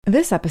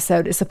This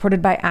episode is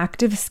supported by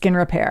Active Skin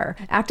Repair.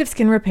 Active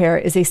Skin Repair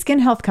is a skin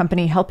health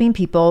company helping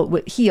people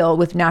heal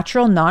with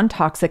natural,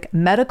 non-toxic,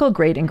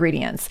 medical-grade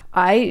ingredients.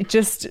 I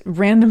just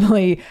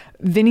randomly,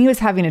 Vinny was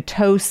having a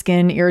toe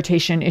skin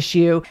irritation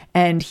issue,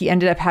 and he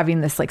ended up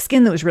having this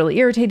skin that was really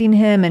irritating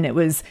him, and it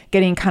was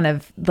getting kind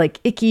of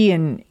icky,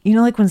 and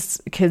when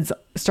kids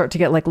start to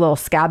get little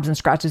scabs and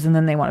scratches and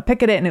then they want to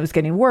pick at it, and it was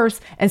getting worse.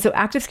 And so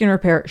Active Skin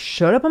Repair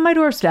showed up on my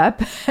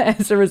doorstep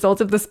as a result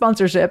of the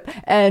sponsorship,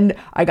 and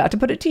I got to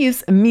put it to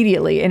use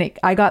immediately. And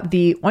I got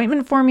the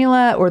ointment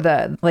formula, or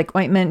the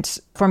ointment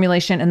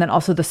formulation, and then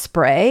also the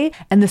spray,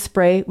 and the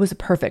spray was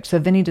perfect. So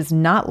Vinny does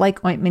not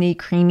like ointmenty,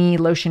 creamy,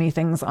 lotiony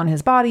things on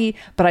his body,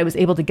 but I was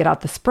able to get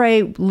out the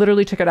spray,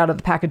 literally took it out of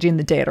the packaging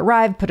the day it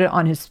arrived, put it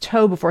on his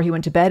toe before he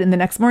went to bed. And the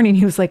next morning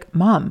he was like,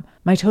 "Mom,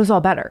 my toe's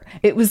all better."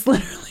 It was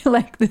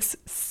literally this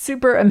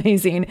super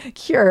amazing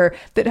cure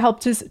that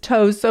helped his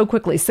toes so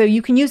quickly. So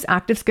you can use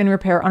Active Skin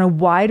Repair on a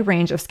wide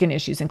range of skin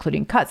issues,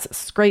 including cuts,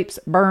 scrapes,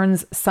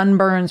 burns,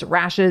 sunburns,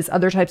 rashes,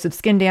 other types of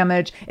skin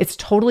damage. It's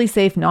totally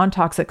safe,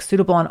 non-toxic,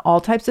 suitable on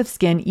all types of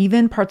skin,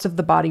 even parts of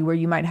the body where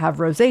you might have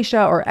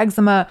rosacea or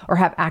eczema or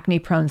have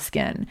acne-prone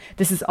skin.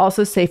 This is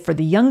also safe for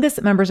the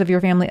youngest members of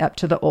your family up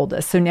to the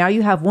oldest. So now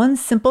you have one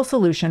simple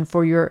solution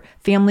for your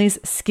family's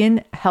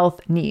skin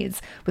health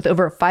needs. With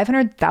over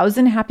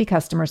 500,000 happy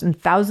customers and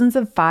thousands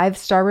of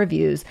 5-star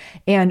reviews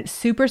and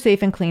super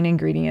safe and clean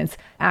ingredients,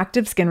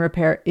 Active Skin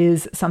Repair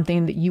is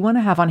something that you want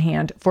to have on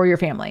hand for your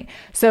family.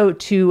 So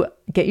to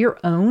get your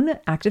own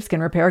Active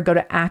Skin Repair, go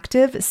to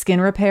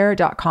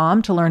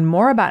activeskinrepair.com to learn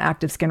more about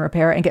Active Skin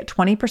Repair and get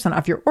 20%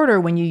 off your order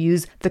when you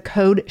use the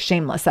code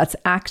SHAMELESS. That's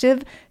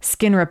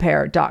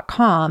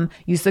activeskinrepair.com.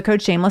 Use the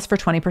code SHAMELESS for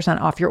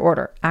 20% off your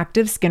order.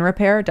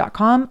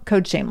 activeskinrepair.com,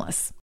 code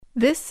SHAMELESS.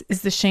 This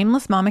is the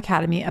Shameless Mom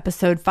Academy,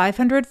 episode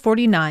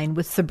 549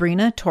 with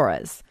Sabrina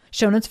Torres.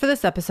 Show notes for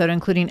this episode,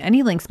 including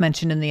any links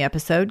mentioned in the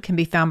episode, can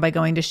be found by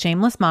going to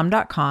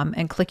shamelessmom.com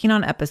and clicking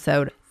on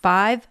episode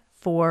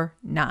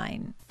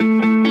 549.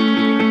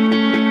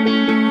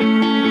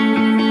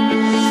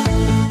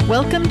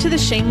 Welcome to the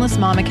Shameless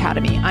Mom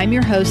Academy. I'm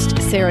your host,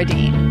 Sarah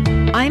Dean.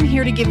 I'm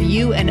here to give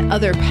you and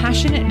other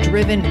passionate,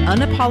 driven,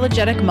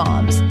 unapologetic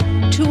moms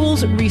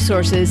tools,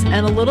 resources,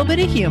 and a little bit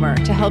of humor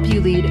to help you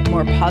lead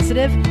more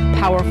positive,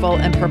 powerful,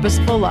 and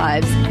purposeful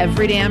lives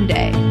every damn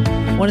day.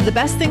 One of the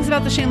best things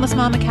about the Shameless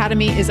Mom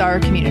Academy is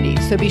our community,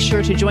 so be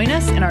sure to join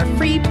us in our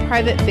free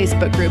private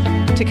Facebook group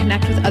to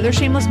connect with other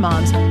shameless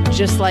moms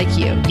just like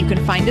you. You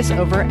can find us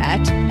over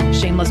at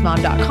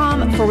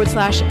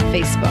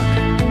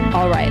shamelessmom.com/Facebook.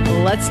 All right,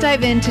 let's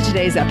dive into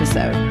today's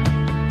episode.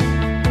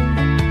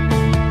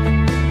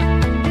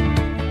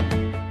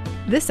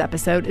 This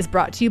episode is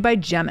brought to you by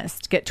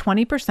Gemist. Get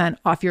 20%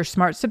 off your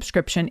smart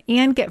subscription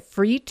and get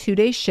free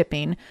 2-day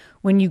shipping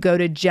when you go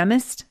to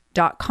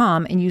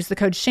gemist.com and use the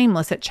code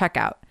SHAMELESS at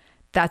checkout.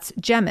 That's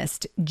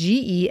Gemist,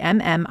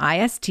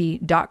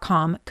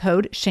 GEMMIST.com,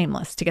 code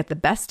SHAMELESS to get the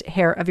best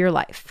hair of your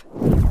life.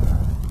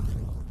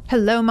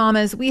 Hello,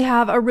 mamas. We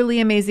have a really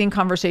amazing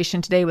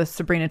conversation today with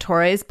Sabrina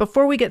Torres.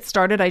 Before we get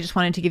started, I just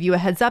wanted to give you a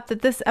heads up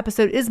that this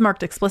episode is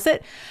marked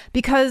explicit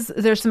because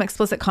there's some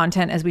explicit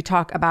content as we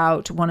talk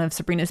about one of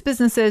Sabrina's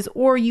businesses,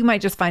 or you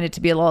might just find it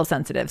to be a little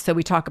sensitive. So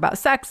we talk about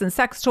sex and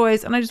sex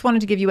toys, and I just wanted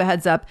to give you a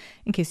heads up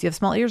in case you have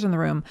small ears in the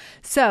room.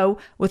 So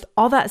with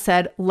all that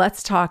said,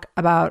 let's talk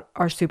about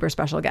our super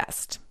special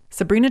guest.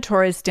 Sabrina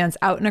Torres stands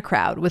out in a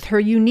crowd with her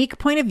unique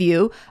point of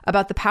view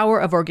about the power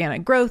of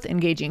organic growth,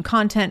 engaging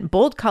content,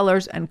 bold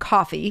colors, and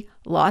coffee,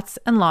 lots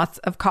and lots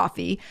of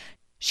coffee.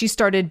 She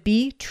started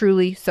Be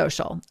Truly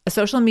Social, a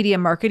social media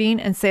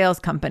marketing and sales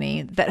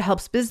company that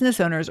helps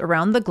business owners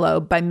around the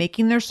globe by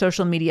making their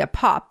social media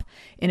pop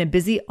in a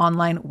busy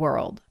online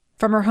world.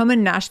 From her home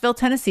in Nashville,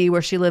 Tennessee,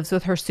 where she lives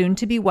with her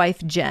soon-to-be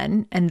wife,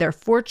 Jen, and their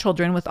 4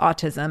 children with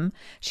autism,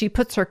 she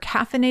puts her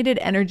caffeinated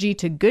energy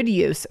to good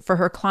use for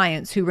her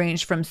clients who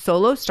range from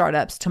solo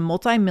startups to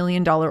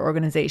multi-million-dollar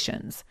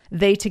organizations.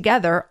 They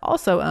together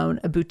also own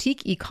a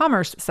boutique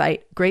e-commerce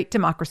site, Great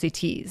Democracy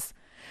Teas.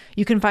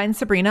 You can find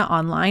Sabrina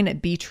online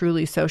at Be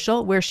Truly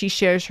Social, where she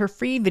shares her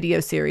free video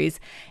series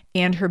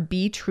and her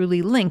Be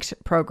Truly Linked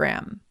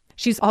program.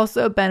 She's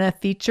also been a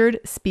featured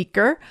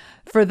speaker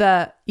for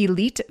the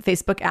Elite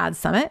Facebook Ads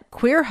Summit,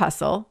 Queer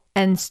Hustle,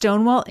 and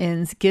Stonewall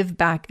Inn's Give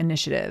Back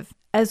Initiative,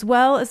 as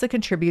well as a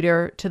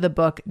contributor to the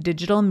book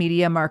Digital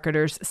Media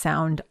Marketers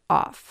Sound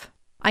Off.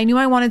 I knew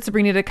I wanted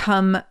Sabrina to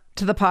come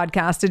to the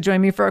podcast to join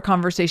me for a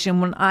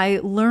conversation when I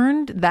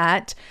learned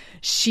that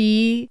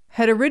she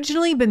had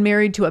originally been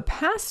married to a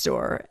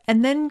pastor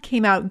and then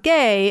came out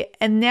gay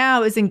and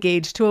now is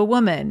engaged to a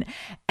woman.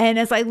 And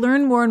as I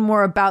learned more and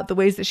more about the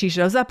ways that she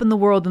shows up in the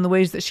world and the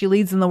ways that she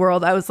leads in the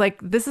world, I was like,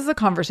 this is a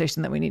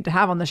conversation that we need to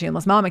have on the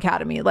Shameless Mom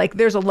Academy. Like,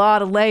 there's a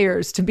lot of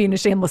layers to being a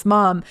shameless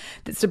mom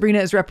that Sabrina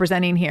is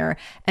representing here.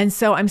 And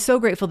so I'm so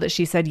grateful that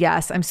she said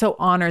yes. I'm so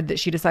honored that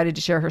she decided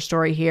to share her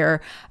story here.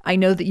 I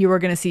know that you are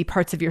going to see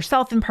parts of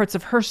yourself and parts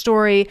of her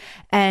story,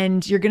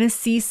 and you're going to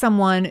see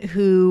someone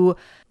who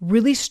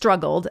really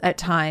struggled at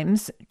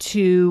times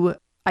to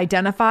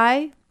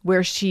identify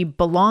where she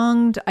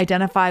belonged,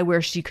 identify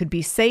where she could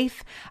be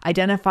safe,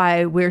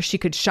 identify where she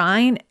could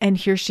shine. And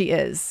here she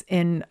is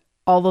in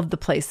all of the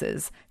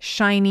places,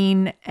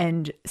 shining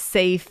and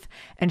safe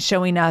and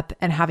showing up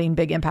and having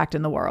big impact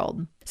in the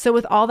world. So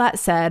with all that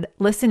said,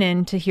 listen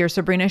in to hear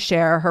Sabrina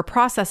share her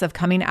process of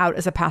coming out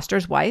as a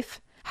pastor's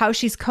wife, how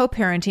she's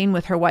co-parenting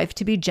with her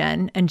wife-to-be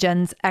Jen and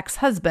Jen's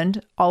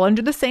ex-husband, all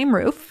under the same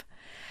roof,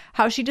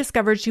 how she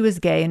discovered she was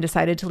gay and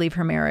decided to leave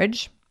her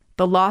marriage,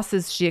 the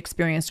losses she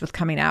experienced with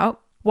coming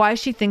out, why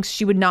she thinks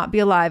she would not be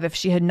alive if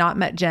she had not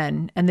met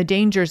Jen, and the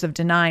dangers of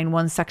denying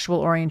one's sexual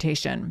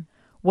orientation,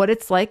 what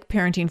it's like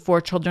parenting 4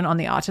 children on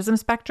the autism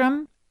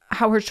spectrum,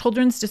 how her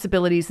children's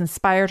disabilities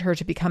inspired her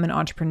to become an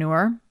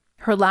entrepreneur,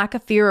 her lack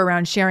of fear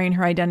around sharing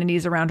her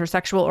identities around her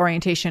sexual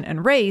orientation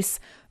and race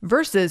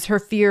versus her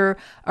fear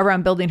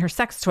around building her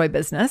sex toy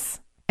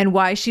business, and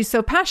why she's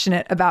so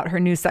passionate about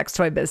her new sex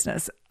toy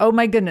business. Oh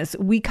my goodness,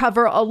 we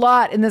cover a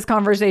lot in this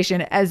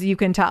conversation, as you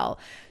can tell.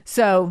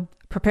 So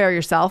prepare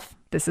yourself.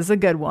 This is a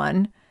good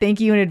one. Thank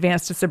you in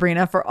advance to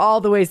Sabrina for all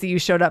the ways that you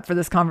showed up for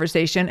this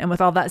conversation. And with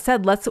all that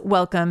said, let's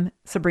welcome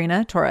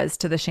Sabrina Torres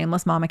to the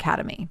Shameless Mom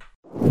Academy.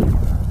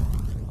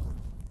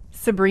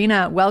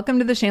 Sabrina, welcome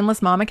to the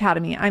Shameless Mom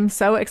Academy. I'm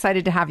so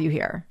excited to have you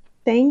here.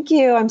 Thank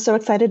you. I'm so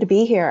excited to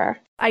be here.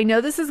 I know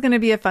this is going to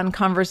be a fun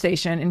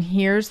conversation, and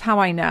here's how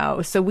I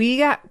know. So we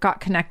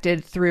got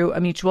connected through a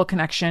mutual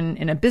connection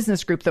in a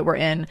business group that we're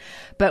in.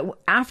 But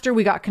after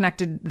we got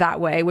connected that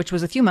way, which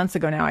was a few months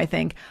ago now, I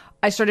think,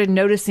 I started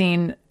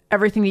noticing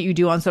everything that you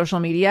do on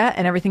social media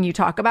and everything you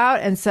talk about.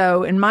 And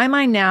so in my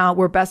mind now,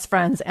 we're best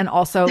friends. And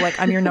also, like,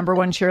 I'm your number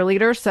one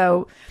cheerleader.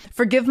 So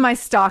forgive my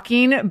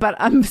stalking, but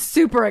I'm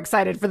super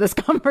excited for this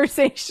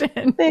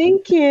conversation.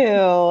 Thank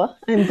you.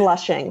 I'm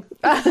blushing.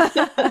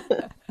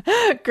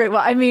 Great.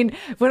 Well, I mean,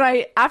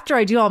 after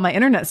I do all my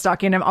internet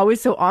stalking, I'm always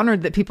so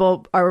honored that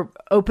people are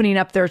opening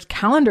up their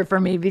calendar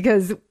for me,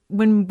 because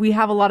when we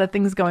have a lot of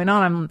things going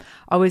on, I'm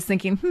always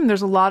thinking,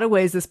 there's a lot of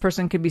ways this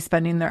person could be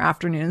spending their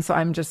afternoon. So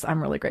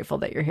I'm really grateful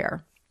that you're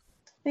here.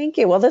 Thank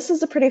you. Well, this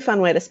is a pretty fun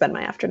way to spend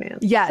my afternoon.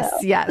 Yes,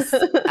 yes.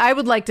 I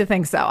would like to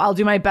think so. I'll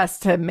do my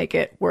best to make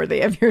it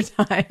worthy of your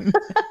time.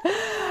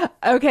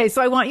 Okay,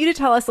 so I want you to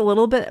tell us a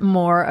little bit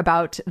more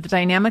about the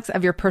dynamics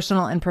of your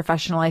personal and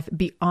professional life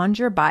beyond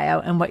your bio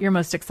and what you're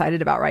most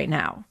excited about right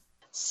now.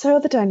 So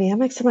the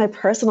dynamics of my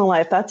personal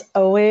life, that's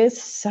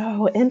always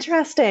so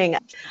interesting.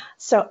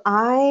 So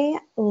I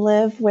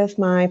live with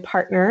my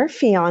partner,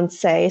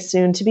 fiance,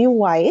 soon to be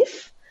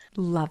wife.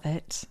 Love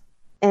it.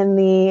 In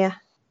the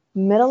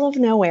middle of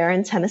nowhere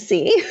in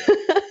Tennessee.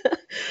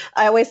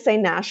 I always say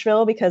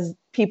Nashville because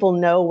people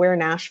know where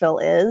Nashville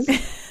is.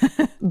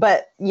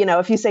 But,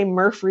 if you say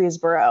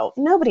Murfreesboro,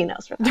 nobody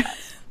knows where that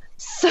is.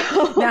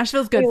 So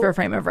Nashville's good for a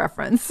frame of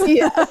reference.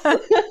 Yes.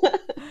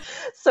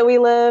 So we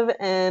live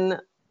in,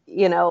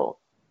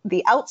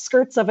 the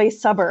outskirts of a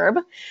suburb.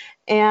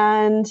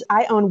 And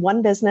I own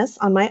one business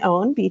on my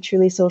own, Be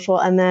Truly Social.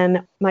 And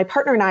then my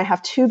partner and I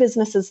have 2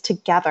 businesses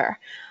together.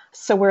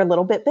 So we're a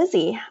little bit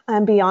busy.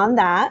 And beyond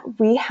that,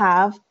 we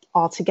have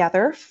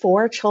altogether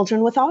 4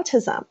 children with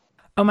autism.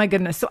 Oh my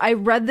goodness. So I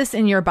read this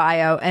in your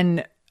bio,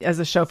 and as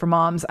a show for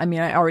moms, I mean,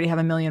 I already have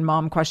a million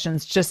mom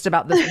questions just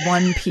about this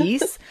one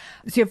piece.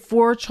 So you have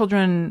 4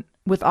 children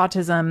with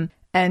autism,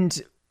 and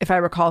if I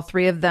recall,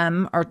 3 of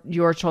them are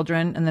your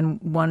children, and then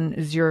 1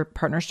 is your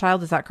partner's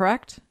child. Is that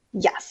correct?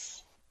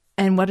 Yes.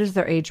 And what is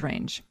their age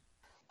range?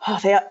 Oh,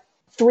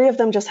 3 of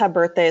them just have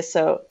birthdays,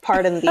 so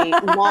pardon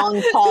the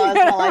long pause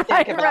while I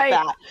think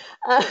about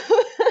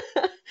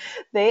that.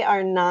 They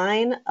are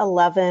 9,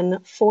 11,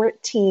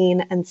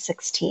 14, and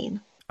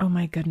 16. Oh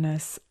my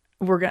goodness.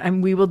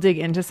 We will dig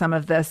into some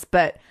of this,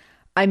 but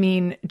I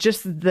mean,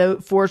 just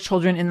the 4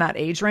 children in that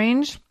age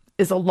range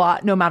is a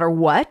lot no matter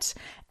what.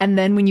 And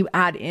then when you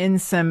add in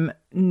some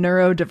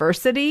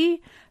neurodiversity,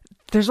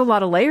 there's a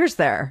lot of layers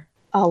there.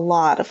 A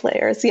lot of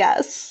layers,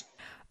 yes.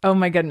 Oh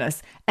my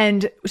goodness.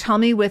 And tell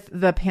me, with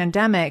the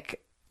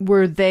pandemic,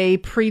 were they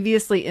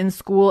previously in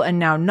school and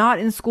now not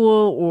in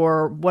school,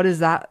 or what has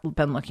that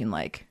been looking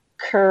like?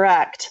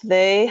 Correct.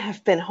 They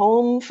have been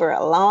home for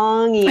a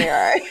long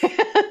year.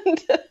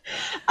 And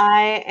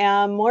I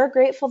am more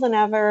grateful than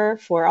ever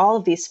for all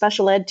of these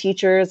special ed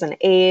teachers and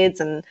aides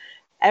and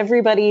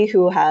everybody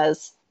who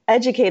has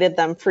educated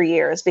them for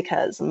years,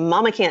 because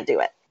mama can't do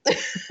it.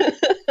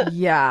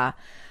 Yeah.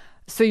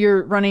 So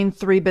you're running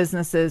 3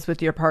 businesses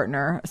with your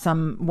partner,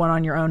 one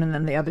on your own and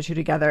then the other 2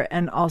 together,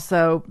 and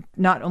also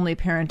not only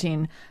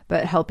parenting,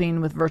 but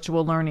helping with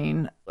virtual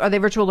learning. Are they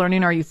virtual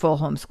learning, or are you full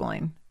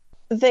homeschooling?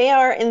 They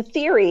are, in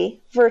theory,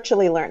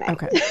 virtually learning.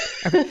 Okay.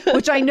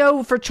 Which I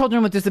know for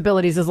children with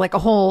disabilities is like a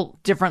whole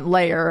different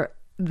layer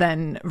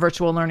than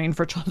virtual learning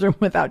for children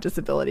without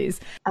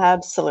disabilities.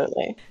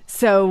 Absolutely.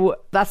 So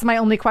that's my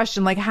only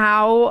question. Like,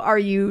 how are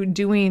you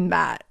doing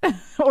that?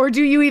 Or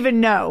do you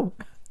even know?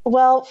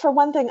 Well, for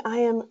one thing, I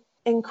am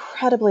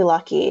incredibly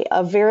lucky.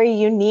 A very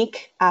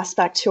unique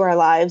aspect to our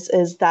lives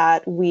is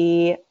that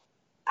we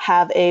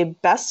have a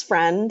best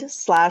friend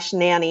slash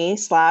nanny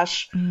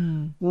slash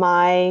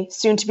my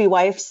soon to be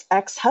wife's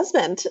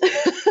ex-husband.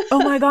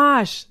 Oh my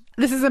gosh.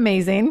 This is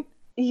amazing.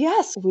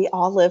 Yes, we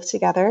all live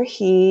together.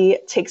 He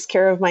takes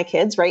care of my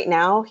kids right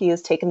now. He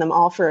has taken them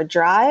all for a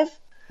drive.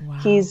 Wow.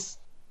 He's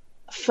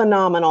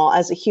phenomenal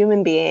as a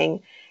human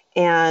being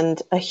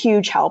and a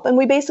huge help. And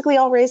we basically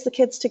all raise the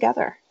kids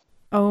together.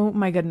 Oh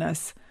my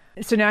goodness.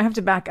 So now I have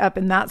to back up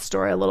in that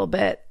story a little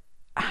bit.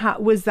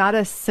 Was that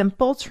a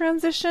simple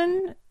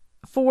transition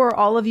for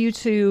all of you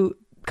to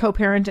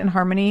co-parent in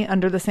harmony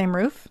under the same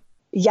roof?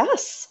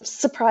 Yes.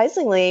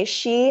 Surprisingly,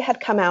 she had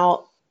come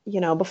out,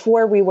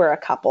 before we were a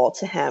couple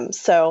to him.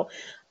 So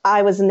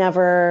I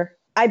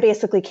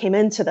basically came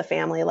into the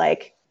family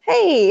like,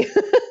 hey,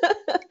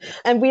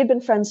 and we had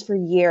been friends for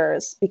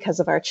years because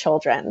of our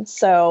children.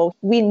 So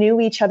we knew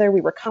each other,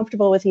 we were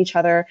comfortable with each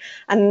other,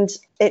 and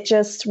it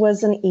just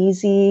was an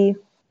easy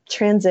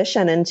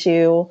transition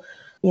into,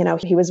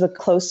 he was a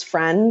close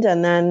friend,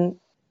 and then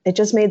it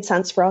just made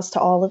sense for us to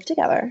all live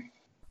together.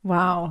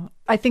 Wow.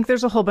 I think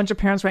there's a whole bunch of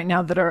parents right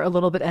now that are a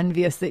little bit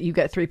envious that you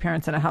get 3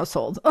 parents in a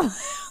household.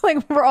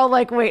 Like, we're all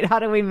like, wait, how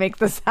do we make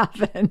this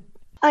happen?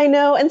 I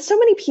know. And so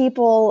many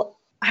people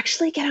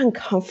actually get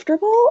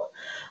uncomfortable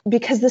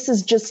because this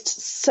is just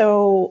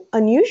so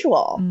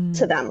unusual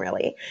to them,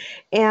 really.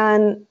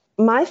 And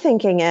my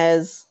thinking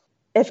is,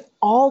 if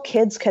all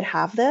kids could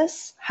have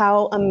this,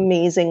 how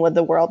amazing would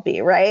the world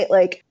be, right?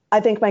 Like, I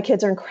think my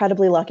kids are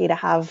incredibly lucky to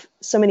have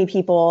so many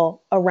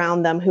people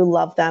around them who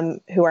love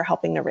them, who are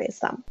helping to raise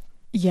them.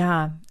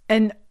 Yeah.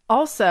 And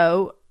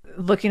also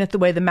looking at the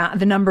way the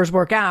numbers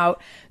work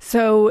out.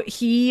 So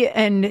he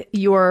and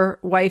your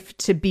wife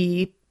to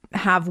be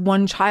have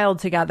 1 child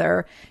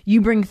together.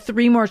 You bring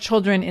 3 more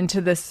children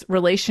into this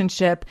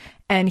relationship,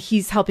 and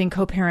he's helping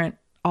co-parent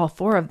all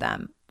 4 of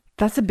them.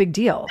 That's a big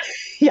deal.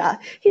 Yeah,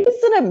 he's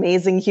an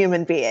amazing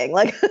human being.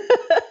 Like,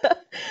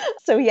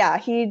 so yeah,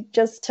 he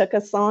just took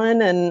us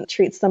on and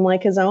treats them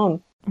like his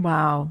own.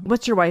 Wow.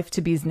 What's your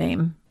wife-to-be's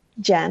name?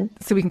 Jen.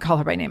 So we can call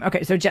her by name.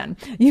 Okay, so Jen.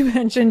 You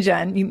mentioned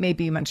Jen. You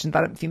mentioned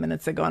that a few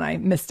minutes ago and I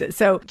missed it.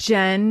 So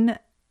Jen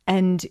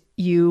and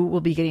you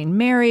will be getting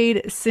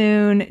married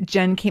soon.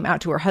 Jen came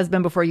out to her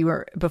husband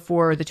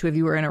before the 2 of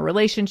you were in a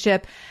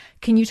relationship.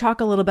 Can you talk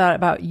a little bit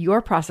about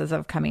your process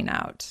of coming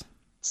out?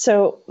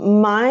 So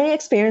my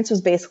experience was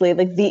basically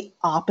like the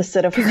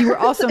opposite of hers. Because you were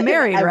also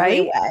married,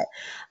 right?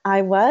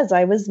 I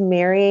was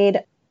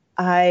married.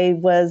 I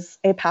was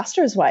a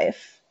pastor's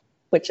wife,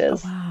 which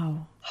is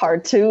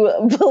hard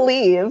to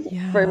believe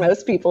for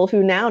most people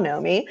who now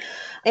know me.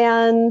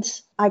 And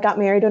I got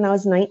married when I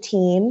was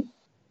 19,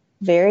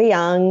 very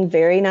young,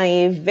 very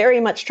naive, very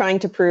much trying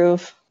to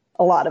prove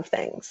a lot of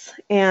things.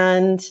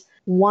 And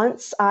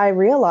once I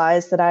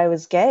realized that I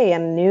was gay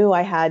and knew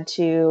I had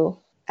to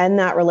end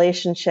that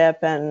relationship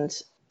and,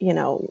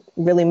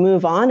 really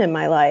move on in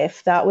my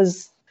life, that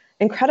was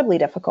incredibly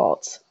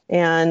difficult.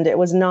 And it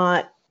was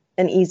not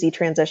an easy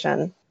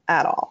transition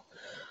at all.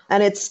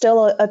 And it's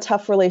still a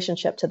tough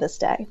relationship to this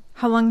day.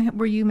 How long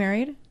were you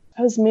married?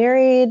 I was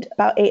married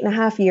about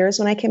 8.5 years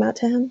when I came out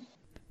to him.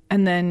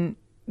 And then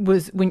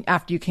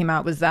after you came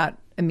out, was that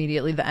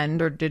immediately the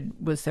end, or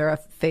was there a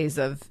phase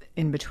of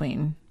in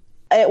between?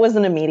 It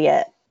wasn't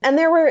immediate. And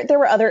there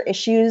were other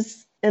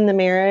issues in the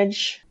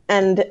marriage.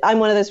 And I'm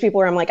one of those people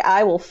where I'm like,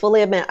 I will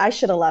fully admit I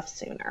should have left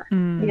sooner.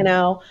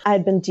 I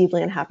had been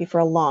deeply unhappy for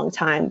a long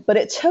time, but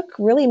it took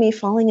really me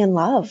falling in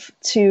love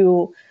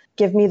to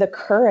give me the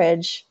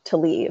courage to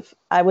leave.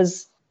 I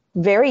was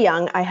very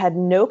young. I had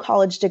no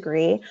college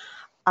degree.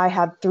 I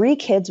had 3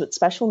 kids with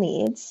special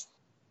needs.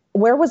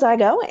 Where was I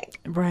going?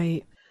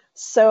 Right.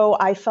 So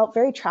I felt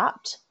very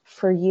trapped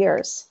for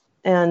years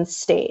and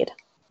stayed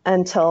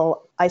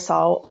until I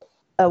saw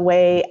a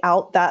way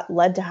out that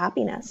led to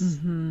happiness.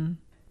 Mm-hmm.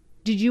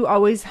 Did you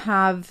always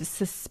have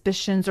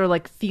suspicions or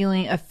like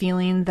a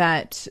feeling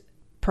that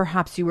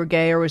perhaps you were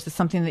gay, or was this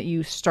something that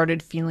you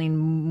started feeling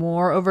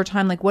more over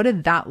time? Like, what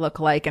did that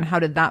look like, and how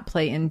did that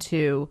play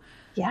into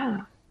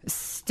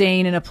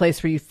staying in a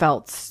place where you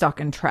felt stuck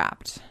and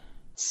trapped?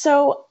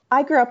 So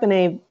I grew up in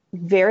a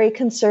very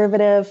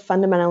conservative,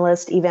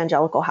 fundamentalist,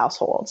 evangelical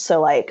household. So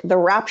like the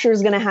rapture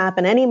is going to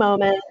happen any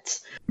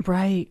moment.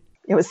 Right.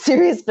 It was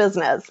serious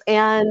business.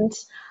 And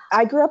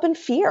I grew up in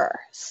fear.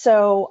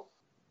 So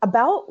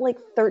about like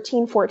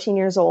 13, 14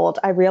 years old,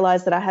 I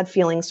realized that I had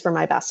feelings for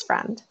my best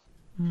friend.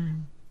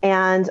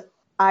 And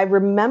I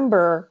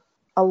remember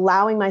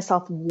allowing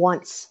myself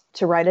once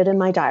to write it in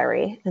my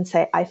diary and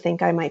say, I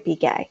think I might be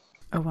gay.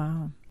 Oh,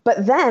 wow.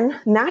 But then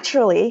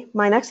naturally,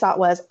 my next thought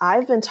was,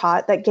 I've been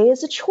taught that gay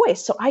is a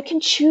choice, so I can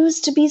choose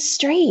to be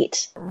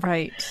straight.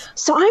 Right.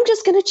 So I'm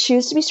just going to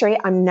choose to be straight.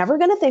 I'm never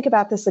going to think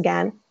about this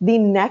again. The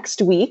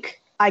next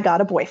week, I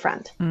got a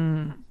boyfriend.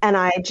 And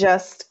I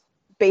just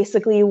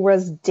basically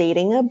was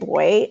dating a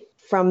boy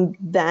from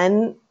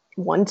then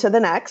one to the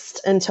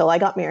next until I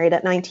got married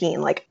at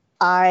 19. Like,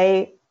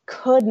 I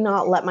could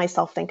not let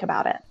myself think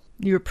about it.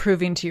 You were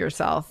proving to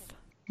yourself.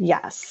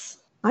 Yes.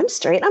 I'm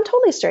straight. I'm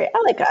totally straight.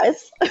 I like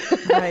guys.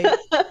 Right.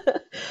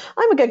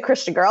 I'm a good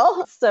Christian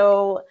girl.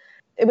 So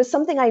it was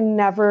something I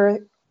never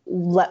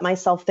let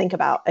myself think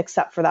about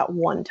except for that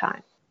one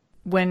time.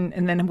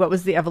 And then what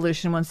was the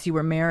evolution once you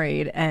were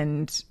married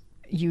and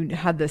you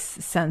had this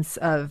sense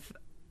of,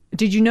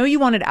 did you know you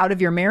wanted out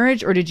of your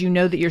marriage, or did you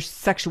know that your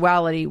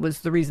sexuality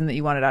was the reason that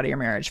you wanted out of your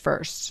marriage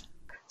first?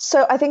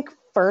 So I think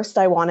first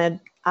I wanted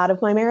out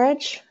of my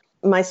marriage.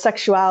 My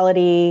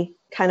sexuality,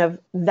 kind of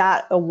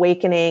that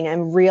awakening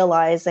and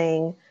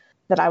realizing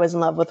that I was in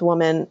love with a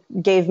woman,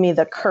 gave me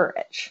the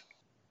courage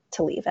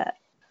to leave it.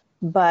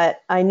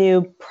 But I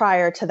knew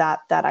prior to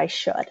that I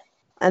should.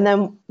 And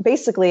then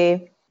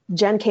basically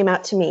Jen came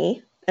out to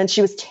me, and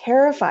she was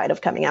terrified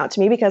of coming out to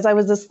me because I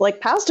was this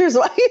like pastor's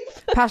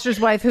wife. Pastor's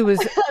wife who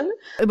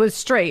was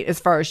straight as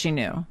far as she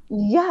knew.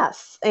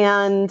 Yes.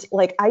 And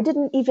like, I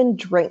didn't even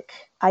drink.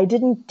 I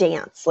didn't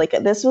dance. Like,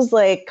 this was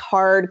like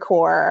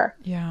hardcore.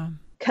 Yeah.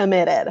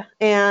 Committed.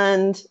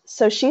 And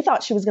so she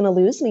thought she was going to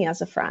lose me as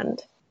a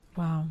friend.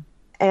 Wow.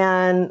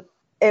 And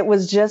it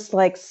was just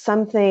like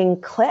something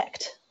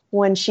clicked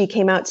when she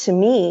came out to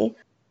me.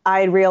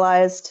 I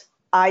realized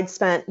I'd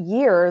spent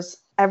years,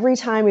 every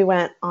time we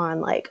went on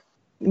like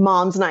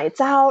mom's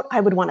nights out, I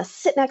would want to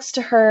sit next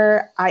to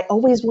her. I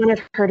always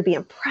wanted her to be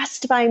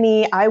impressed by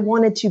me. I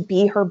wanted to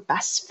be her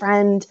best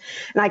friend.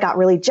 And I got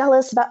really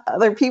jealous about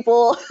other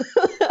people.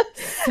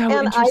 So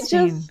and interesting.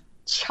 I just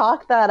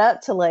chalked that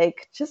up to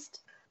like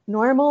just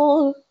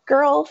normal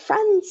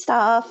girlfriend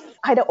stuff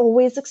I'd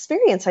always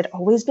experienced. I'd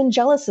always been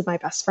jealous of my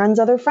best friend's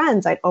other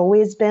friends. I'd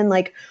always been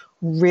like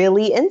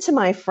really into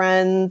my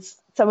friends,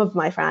 some of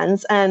my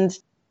friends, and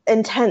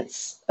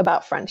intense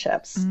about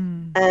friendships.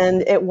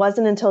 And it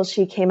wasn't until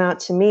she came out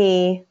to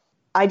me,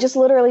 I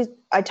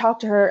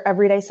talked to her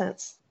every day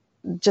since.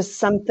 Just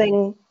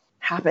something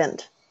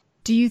happened.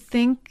 Do you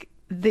think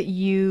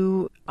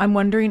that I'm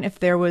wondering if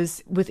there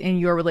was within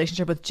your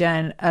relationship with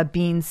Jen a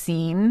being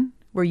seen,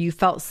 where you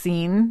felt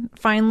seen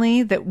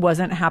finally, that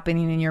wasn't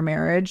happening in your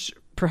marriage,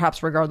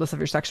 perhaps regardless of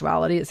your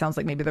sexuality? It sounds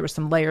like maybe there were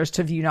some layers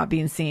to you not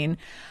being seen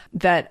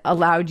that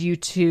allowed you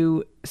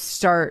to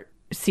start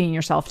seeing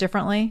yourself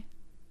differently.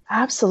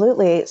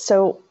 Absolutely.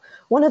 So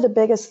one of the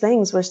biggest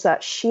things was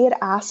that she had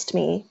asked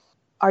me,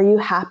 "Are you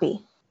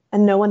happy?"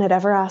 And no one had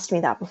ever asked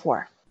me that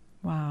before.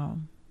 Wow.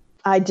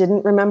 I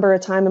didn't remember a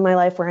time in my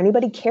life where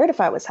anybody cared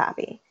if I was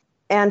happy.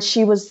 And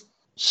she was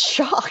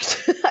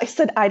shocked. I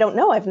said, "I don't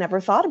know. I've never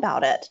thought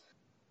about it.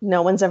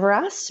 No one's ever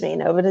asked me.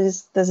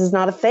 This is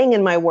not a thing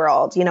in my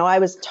world." You know, I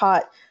was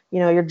taught,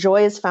 your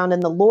joy is found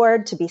in the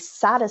Lord, to be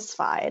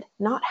satisfied,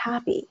 not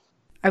happy.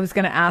 I was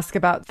going to ask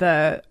about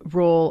the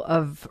role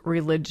of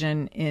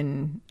religion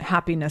in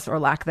happiness or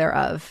lack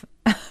thereof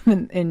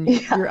in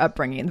your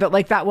upbringing. But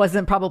like, that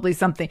wasn't probably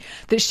something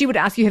that she would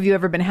ask you, have you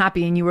ever been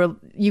happy? And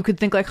you could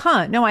think like,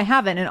 no, I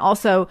haven't. And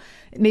also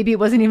maybe it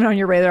wasn't even on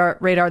your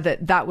radar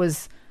that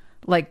was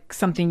like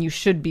something you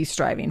should be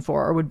striving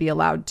for or would be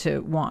allowed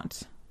to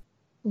want.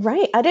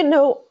 Right. I didn't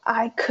know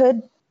I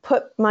could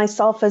put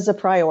myself as a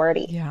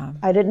priority. Yeah.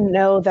 I didn't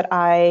know that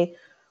I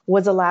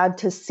was allowed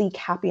to seek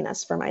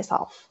happiness for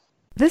myself.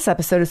 This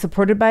episode is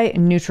supported by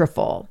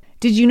Nutrafol.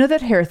 Did you know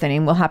that hair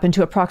thinning will happen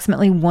to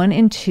approximately 1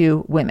 in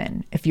 2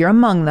 women? If you're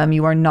among them,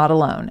 you are not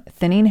alone.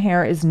 Thinning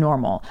hair is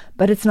normal,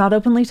 but it's not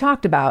openly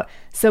talked about,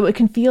 so it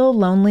can feel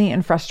lonely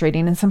and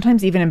frustrating and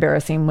sometimes even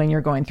embarrassing when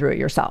you're going through it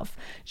yourself.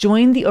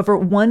 Join the over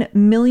 1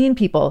 million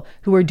people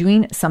who are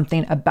doing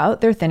something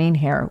about their thinning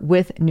hair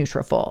with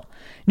Nutrafol.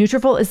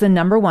 Nutrafol is the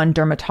 #1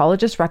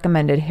 dermatologist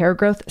recommended hair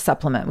growth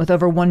supplement, with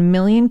over 1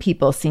 million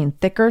people seeing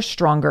thicker,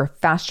 stronger,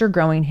 faster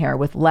growing hair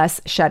with less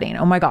shedding.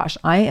 Oh my gosh,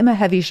 I am a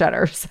heavy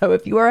shedder. So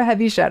if you are a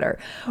heavy shedder,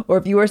 or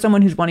if you are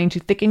someone who's wanting to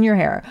thicken your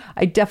hair,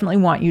 I definitely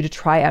want you to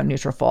try out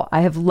Nutrafol.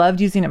 I have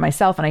loved using it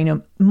myself, and I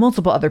know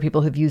multiple other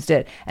people who've used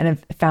it and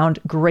have found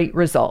great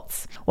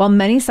results. While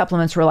many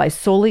supplements rely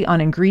solely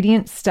on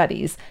ingredient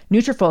studies,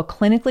 Nutrafol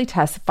clinically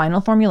tests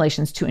final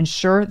formulations to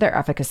ensure their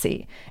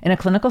efficacy. In a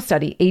clinical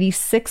study,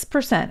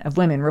 86% of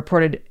women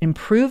reported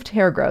improved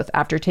hair growth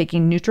after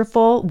taking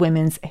Nutrafol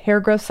Women's Hair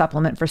Growth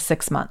Supplement for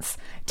 6 months.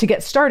 To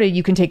get started,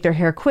 you can take their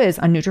hair quiz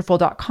on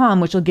Nutrafol.com,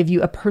 which will give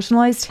you a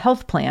personalized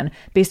health plan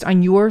based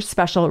on your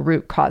special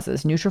root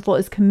causes. Nutrafol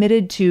is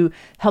committed to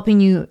helping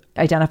you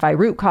identify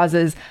root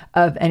causes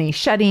of any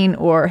shedding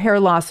or hair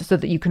loss so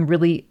that you can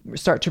really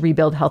start to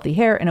rebuild healthy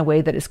hair in a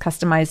way that is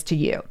customized to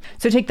you.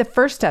 So take the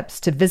first steps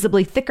to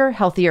visibly thicker,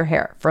 healthier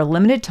hair. For a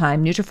limited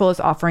time, Nutrafol is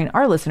offering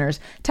our listeners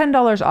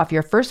 $10 off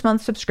your first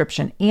month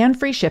subscription and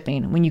free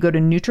shipping when you go to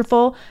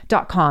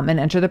Nutrafol.com and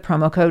enter the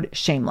promo code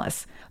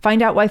SHAMELESS.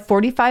 Find out why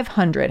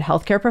 4,500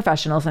 healthcare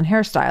professionals and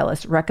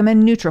hairstylists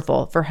recommend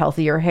Nutrafol for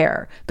healthier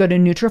hair. Go to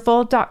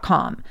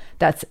Nutrafol.com.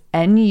 That's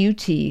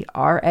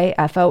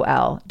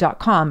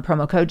Nutrafol.com,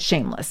 promo code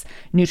SHAMELESS.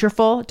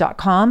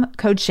 Nutrafol.com,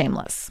 code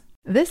SHAMELESS.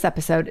 This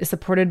episode is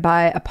supported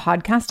by a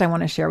podcast I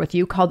want to share with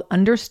you called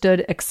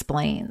Understood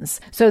Explains.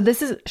 So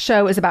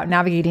show is about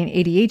navigating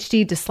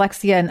ADHD,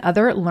 dyslexia, and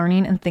other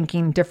learning and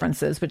thinking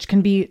differences, which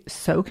can be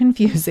so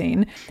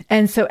confusing.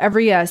 And so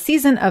every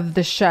season of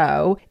the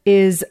show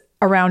is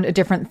around a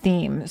different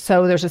theme.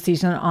 So there's a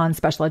season on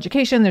special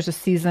education, there's a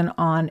season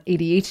on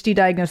ADHD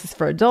diagnosis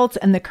for adults,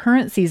 and the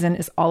current season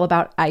is all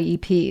about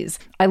IEPs.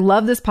 I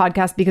love this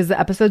podcast because the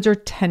episodes are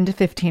 10 to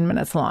 15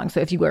 minutes long. So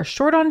if you are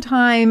short on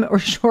time or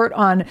short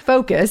on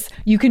focus,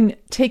 you can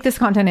take this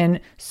content in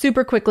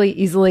super quickly,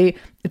 easily.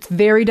 It's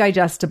very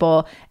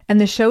digestible. And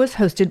the show is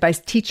hosted by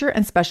teacher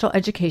and special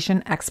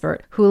education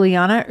expert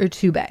Juliana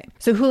Urtube.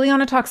 So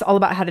Juliana talks all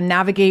about how to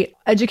navigate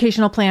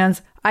educational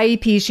plans,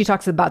 IEPs. She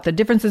talks about the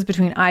differences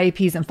between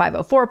IEPs and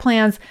 504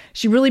 plans.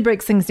 She really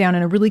breaks things down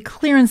in a really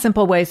clear and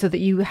simple way so that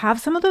you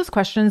have some of those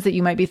questions that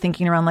you might be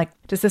thinking around, like,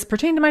 does this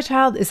pertain to my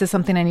child? Is this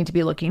something I need to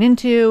be looking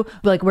into?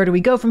 Like, where do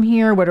we go from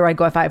here? Where do I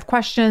go if I have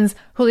questions?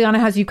 Juliana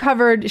has you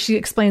covered. She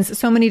explains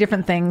so many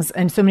different things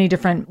and so many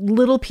different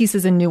little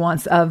pieces and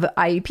nuance of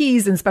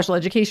IEPs and special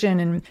education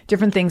and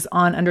different things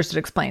on Understood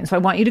Explains. So I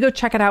want you to go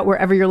check it out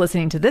wherever you're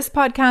listening to this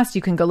podcast.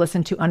 You can go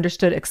listen to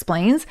Understood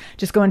Explains.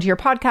 Just go into your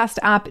podcast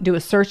app, do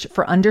a search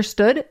for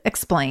Understood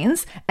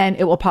Explains, and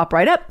it will pop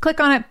right up.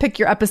 Click on it, pick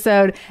your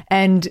episode,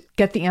 and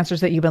get the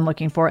answers that you've been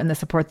looking for and the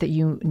support that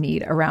you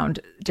need around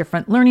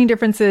different learning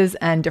differences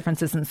and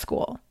differences in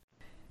school.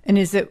 And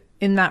is it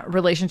in that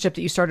relationship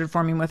that you started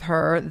forming with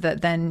her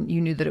that then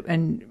you knew that,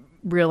 and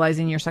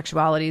realizing your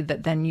sexuality,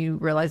 that then you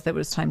realized that it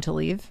was time to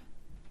leave?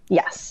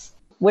 Yes.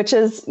 Which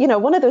is,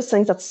 one of those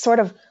things that's sort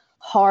of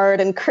hard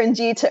and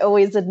cringy to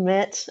always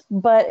admit,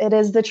 but it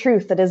is the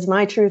truth. It is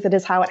my truth. It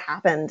is how it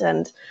happened.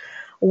 And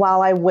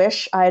while I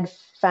wish I'd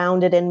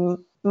found it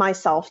in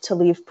myself to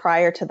leave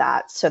prior to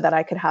that so that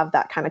I could have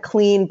that kind of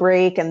clean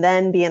break and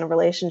then be in a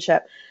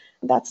relationship,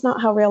 that's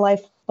not how real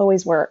life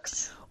always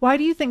works. Why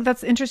do you think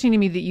that's interesting to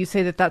me that you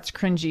say that that's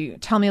cringy?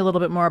 Tell me a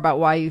little bit more about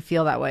why you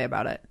feel that way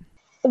about it.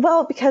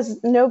 Well, because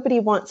nobody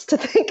wants to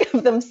think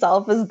of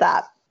themselves as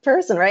that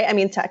person, right? I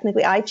mean,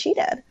 technically I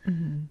cheated.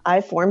 Mm-hmm.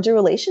 I formed a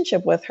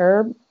relationship with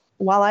her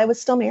while I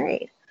was still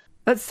married.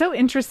 That's so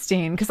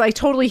interesting because I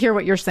totally hear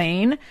what you're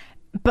saying,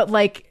 but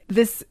like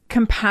this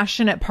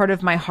compassionate part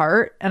of my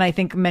heart, and I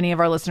think many of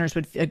our listeners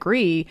would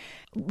agree,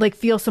 like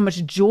feel so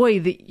much joy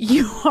that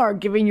you are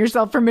giving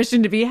yourself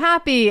permission to be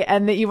happy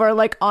and that you are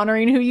like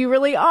honoring who you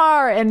really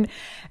are. And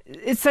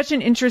it's such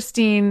an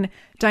interesting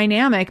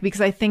dynamic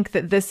because I think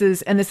that this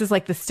is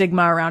like the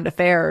stigma around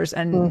affairs,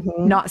 and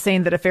mm-hmm. not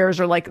saying that affairs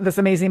are like this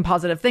amazing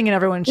positive thing and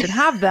everyone should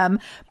have them,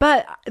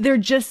 but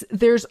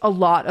there's a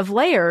lot of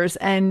layers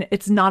and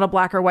it's not a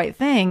black or white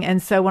thing.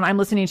 And so when I'm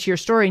listening to your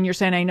story and you're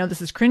saying, I know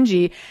this is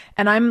cringy,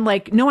 and I'm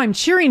like, no, I'm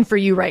cheering for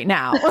you right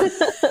now.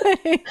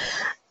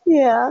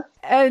 Yeah.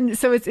 And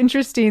so it's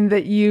interesting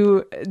that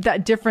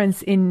that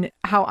difference in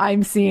how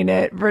I'm seeing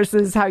it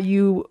versus how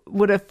you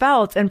would have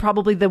felt, and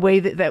probably the way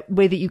that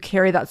you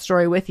carry that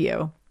story with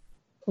you.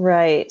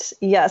 Right.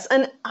 Yes.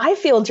 And I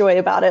feel joy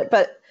about it,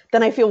 but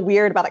then I feel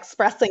weird about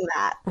expressing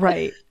that.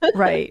 Right.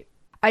 Right.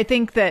 I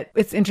think that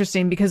it's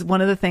interesting because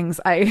one of the things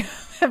I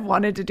have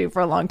wanted to do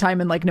for a long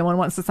time, and like no one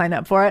wants to sign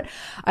up for it,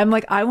 I'm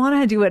like, I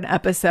want to do an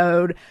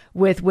episode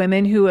with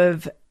women who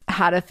have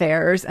had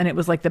affairs and it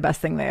was like the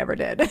best thing they ever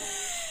did.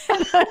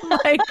 And I'm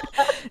like,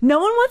 no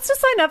one wants to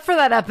sign up for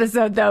that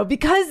episode though,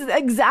 because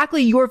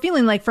exactly you're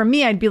feeling. Like for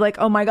me, I'd be like,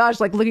 oh my gosh,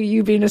 like look at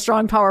you being a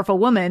strong, powerful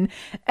woman.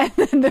 And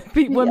then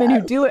the women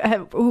who do it,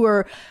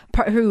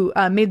 who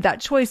made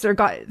that choice or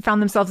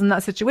found themselves in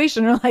that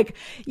situation are like,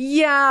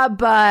 yeah,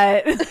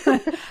 but.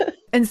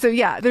 And so,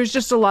 yeah, there's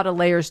just a lot of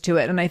layers to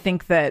it. And I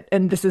think that,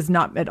 and this is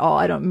not at all,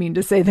 I don't mean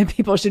to say that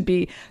people should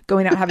be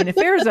going out having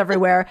affairs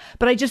everywhere,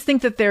 but I just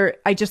think that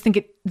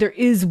there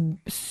is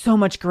so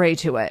much gray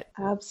to it.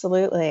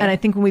 Absolutely. And I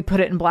think when we put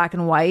it in black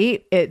and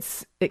white,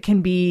 it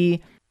can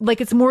be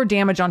like, it's more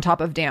damage on top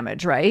of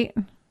damage, right?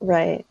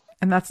 Right.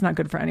 And that's not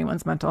good for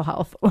anyone's mental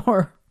health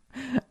or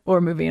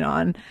moving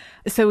on.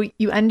 So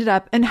you ended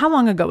up, and how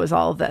long ago was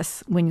all of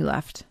this when you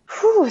left?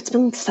 It's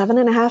been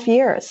 7.5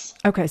 years.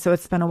 Okay. So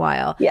it's been a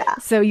while. Yeah.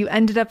 So you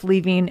ended up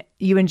leaving,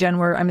 you and Jen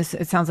were,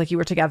 it sounds like you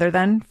were together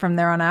then from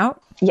there on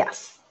out?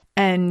 Yes.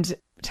 And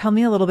tell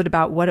me a little bit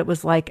about what it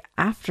was like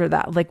after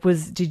that. Like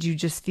did you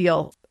just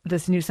feel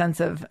this new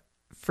sense of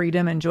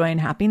freedom and joy and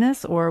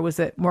happiness, or was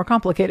it more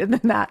complicated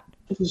than that?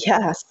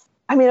 Yes.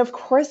 I mean, of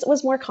course it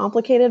was more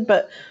complicated,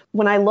 but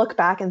when I look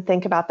back and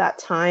think about that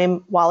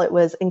time, while it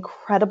was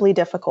incredibly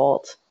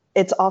difficult,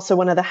 it's also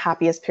one of the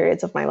happiest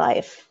periods of my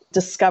life.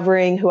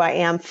 Discovering who I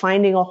am,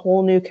 finding a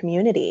whole new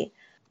community.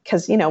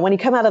 Because, when you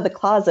come out of the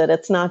closet,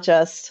 it's not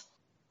just,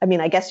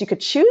 I guess you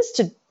could choose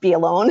to be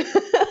alone,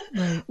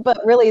 right. But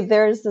really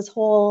there's this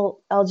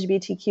whole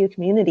LGBTQ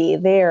community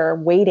there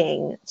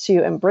waiting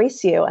to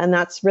embrace you. And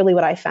that's really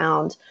what I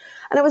found.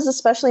 And it was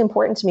especially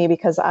important to me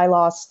because I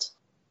lost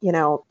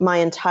my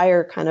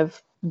entire kind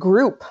of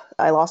group.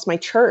 I lost my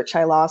church.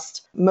 I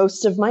lost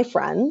most of my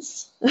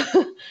friends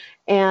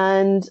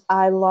and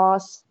I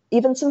lost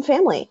even some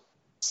family.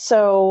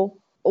 So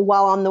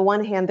while on the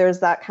one hand,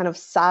 there's that kind of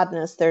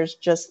sadness, there's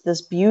just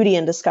this beauty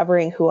in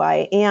discovering who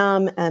I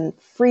am and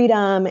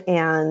freedom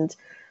and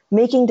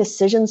making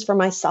decisions for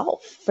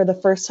myself for the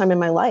first time in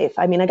my life.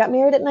 I got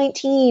married at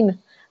 19.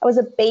 I was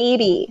a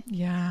baby.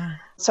 Yeah.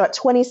 So at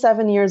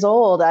 27 years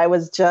old, I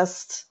was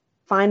just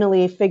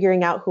finally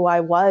figuring out who I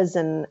was.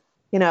 And,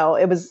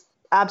 it was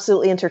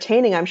absolutely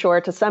entertaining, I'm sure,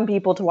 to some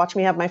people to watch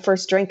me have my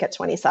first drink at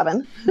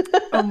 27.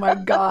 Oh my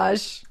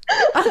gosh.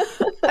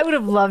 I would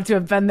have loved to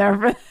have been there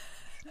for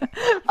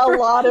a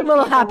lot of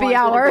little people happy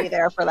hour to be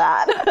there for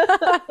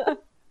that.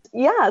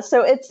 Yeah,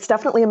 so it's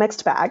definitely a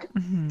mixed bag.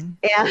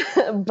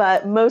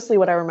 But mostly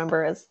what I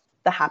remember is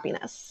the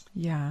happiness.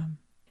 Yeah.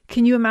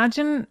 Can you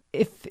imagine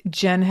if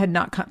Jen had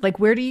not come? Like,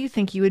 where do you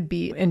think you would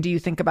be? And do you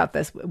think about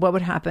this? What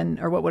would happen,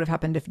 or what would have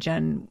happened if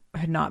Jen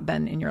had not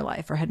been in your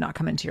life or had not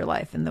come into your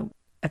life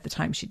at the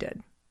time she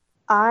did?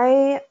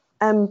 I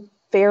am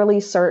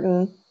fairly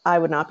certain I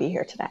would not be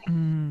here today.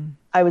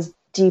 I was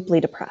deeply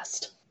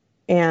depressed,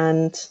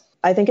 and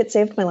I think it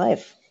saved my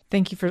life.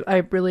 Thank you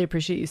I really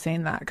appreciate you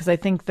saying that, because I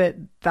think that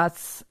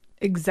that's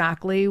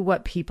exactly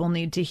what people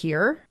need to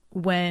hear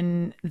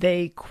when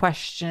they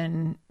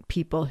question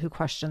people who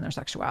question their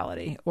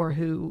sexuality, or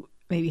who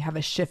maybe have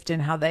a shift in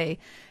how they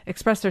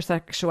express their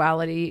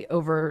sexuality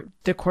over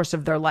the course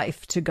of their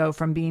life, to go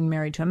from being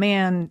married to a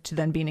man to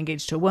then being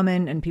engaged to a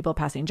woman, and people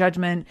passing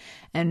judgment.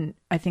 And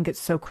I think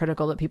it's so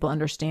critical that people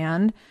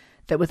understand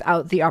that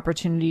without the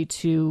opportunity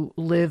to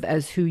live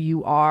as who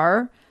you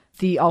are,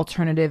 the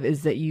alternative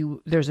is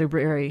that there's a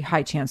very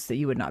high chance that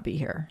you would not be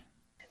here.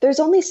 There's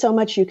only so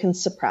much you can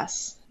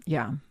suppress.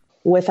 Yeah.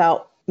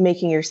 Without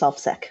making yourself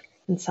sick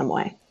in some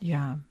way.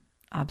 Yeah,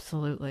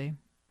 absolutely.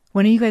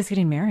 When are you guys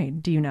getting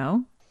married? Do you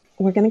know?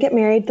 We're going to get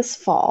married this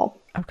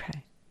fall.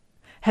 Okay.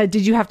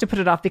 Did you have to put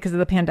it off because of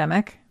the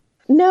pandemic?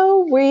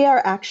 No, we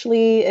are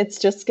actually, it's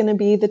just going to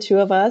be the two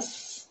of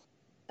us,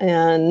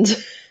 and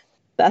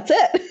that's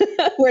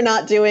it. We're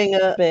not doing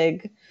a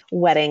big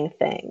wedding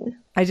thing.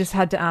 I just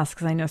had to ask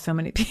because I know so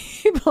many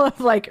people have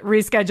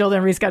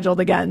rescheduled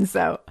again.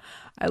 So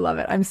I love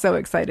it. I'm so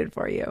excited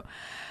for you.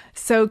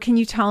 So can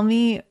you tell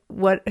me,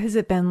 what has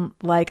it been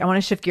like? I want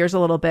to shift gears a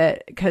little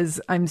bit because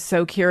I'm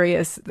so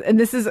curious. And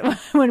this is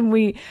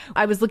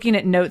I was looking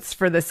at notes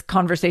for this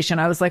conversation.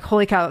 I was like,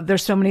 holy cow,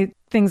 there's so many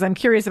things I'm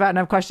curious about and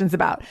have questions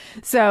about.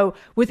 So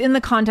within the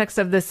context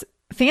of this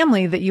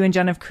family that you and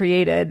Jen have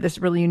created, this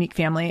really unique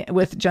family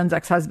with Jen's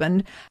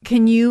ex-husband,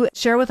 can you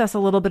share with us a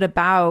little bit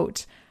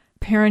about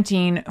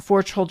parenting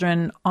 4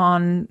 children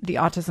on the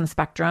autism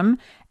spectrum,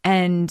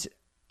 and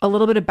a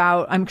little bit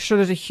about, I'm sure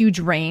there's a huge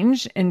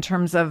range in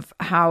terms of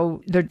how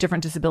their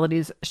different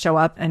disabilities show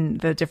up and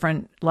the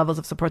different levels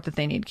of support that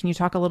they need. Can you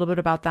talk a little bit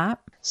about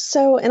that?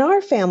 So in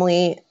our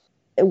family,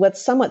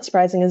 what's somewhat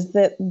surprising is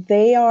that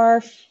they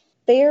are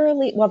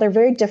they're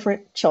very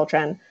different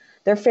children.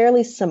 They're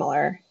fairly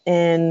similar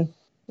in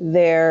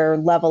their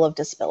level of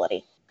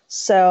disability.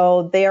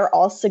 So they are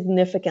all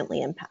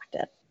significantly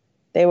impacted.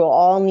 They will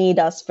all need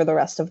us for the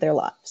rest of their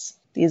lives.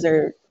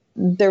 They're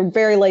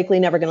very likely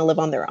never going to live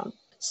on their own.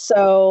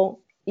 So,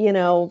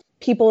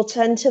 people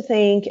tend to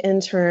think in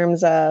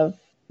terms of,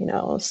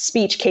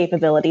 speech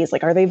capabilities,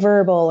 like, are they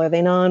verbal? Are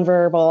they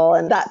nonverbal?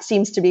 And that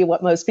seems to be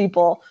what most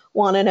people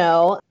want to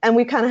know. And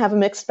we kind of have a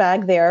mixed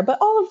bag there, but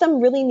all of them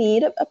really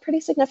need a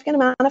pretty significant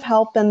amount of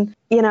help. And,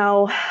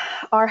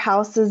 our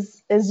house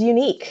is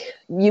unique.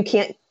 You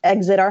can't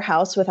exit our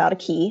house without a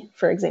key,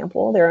 for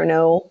example. There are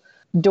no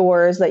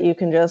doors that you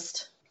can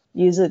just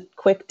use a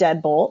quick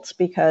deadbolt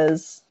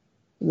because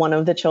one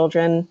of the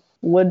children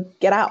would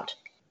get out.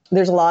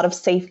 There's a lot of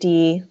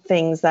safety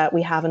things that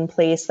we have in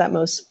place that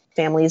most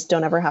families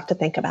don't ever have to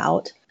think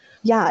about.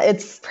 Yeah,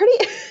 it's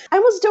pretty, I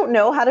almost don't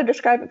know how to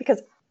describe it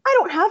because I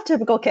don't have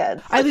typical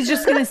kids. I was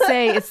just going to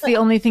say, it's the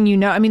only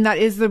thing I mean, that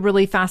is the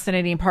really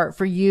fascinating part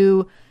for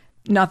you.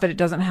 Not that it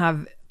doesn't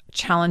have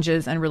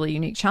challenges and really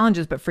unique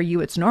challenges, but for you,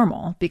 it's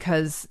normal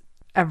because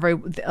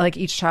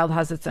each child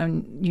has its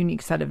own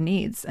unique set of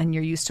needs, and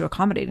you're used to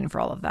accommodating for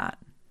all of that.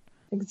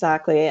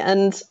 Exactly.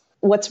 And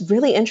what's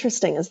really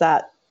interesting is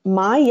that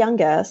my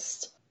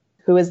youngest,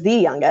 who is the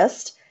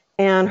youngest,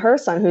 and her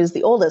son, who's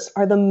the oldest,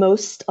 are the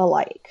most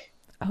alike.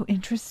 Oh,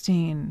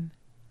 interesting.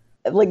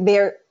 Like,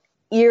 they're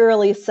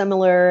eerily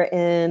similar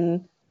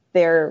in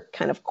their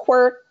kind of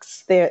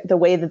quirks, the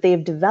way that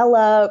they've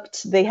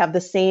developed. They have the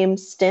same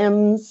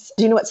stems.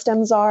 Do you know what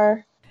stems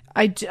are?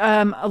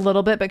 A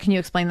little bit, but can you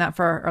explain that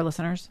for our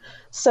listeners?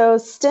 So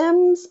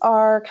stems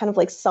are kind of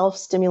like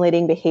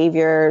self-stimulating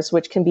behaviors,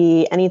 which can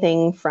be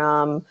anything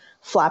from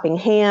flapping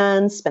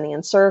hands, spinning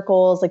in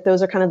circles. Like,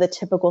 those are kind of the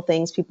typical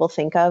things people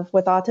think of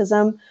with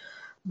autism,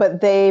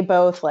 but they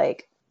both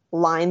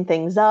line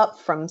things up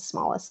from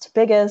smallest to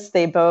biggest.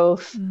 They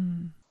both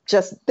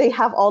they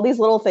have all these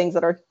little things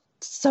that are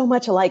so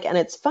much alike. And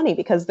it's funny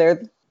because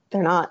they're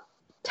not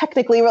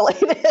technically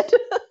related.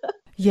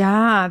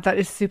 Yeah, that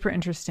is super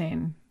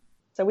interesting.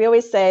 So we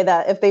always say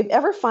that if they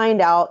ever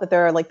find out that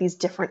there are these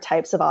different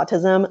types of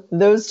autism,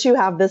 those two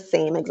have the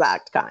same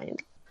exact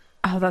kind.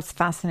 Oh, that's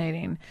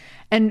fascinating.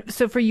 And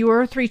so for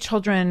your 3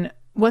 children,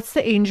 what's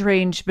the age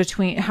range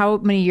between, how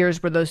many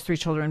years were those 3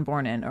 children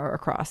born in or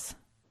across?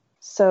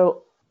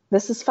 So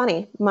this is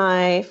funny.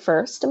 My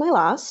first and my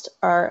last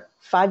are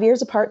 5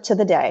 years apart to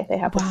the day. They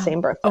have the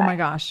same birthday. Oh my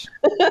gosh.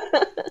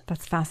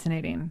 That's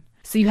fascinating.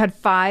 So you had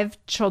 5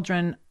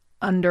 children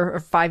under or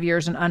 5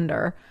 years and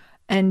under.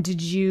 And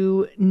did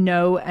you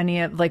know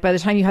any of, like, by the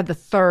time you had the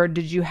third,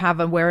 did you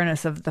have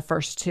awareness of the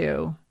first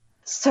 2?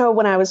 So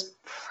when I was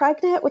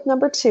pregnant with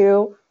number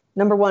 2,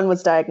 number 1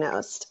 was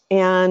diagnosed.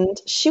 And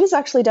she was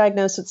actually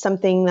diagnosed with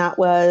something that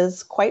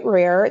was quite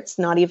rare. It's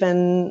not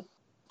even,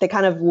 they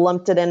kind of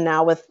lumped it in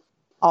now with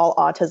all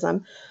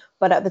autism.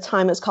 But at the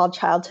time, it was called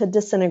childhood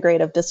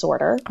disintegrative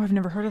disorder. Oh, I've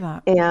never heard of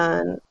that.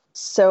 And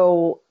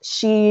so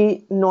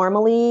she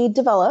normally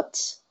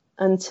developed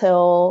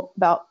until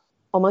about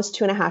almost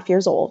 2.5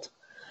 years old.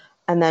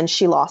 And then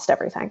she lost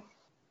everything.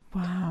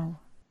 Wow.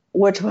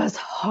 Which was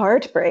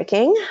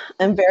heartbreaking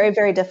and very,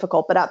 very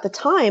difficult. But at the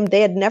time, they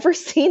had never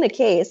seen a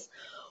case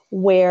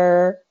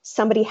where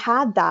somebody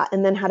had that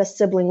and then had a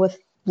sibling with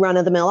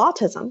run-of-the-mill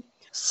autism.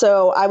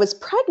 So I was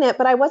pregnant,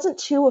 but I wasn't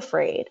too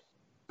afraid.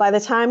 By the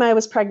time I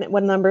was pregnant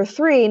with number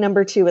 3,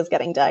 number 2 was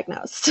getting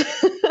diagnosed.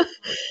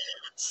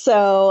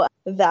 So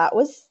that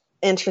was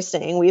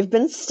interesting. We've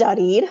been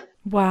studied.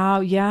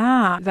 Wow.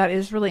 Yeah, that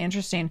is really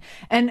interesting.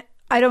 And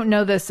I don't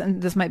know this,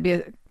 and this might be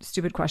a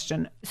stupid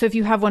question. So if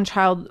you have one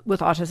child with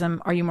autism,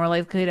 are you more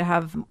likely to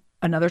have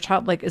another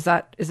child? Like, is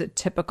it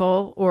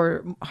typical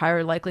or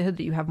higher likelihood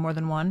that you have more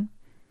than one?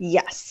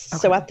 Yes. Okay.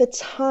 So at the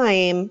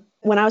time,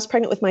 when I was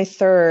pregnant with my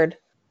third,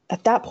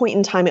 at that point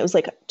in time, it was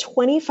like a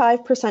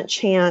 25%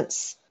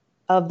 chance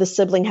of the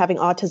sibling having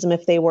autism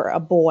if they were a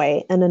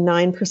boy and a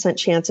 9%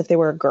 chance if they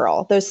were a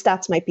girl. Those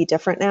stats might be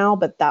different now,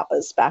 but that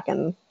was back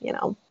in,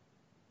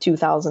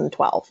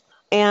 2012.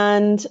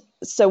 And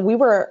so we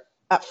were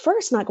at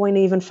first not going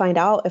to even find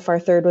out if our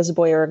third was a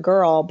boy or a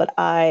girl, but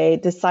I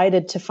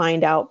decided to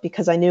find out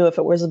because I knew if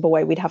it was a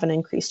boy, we'd have an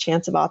increased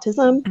chance of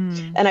autism.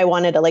 And I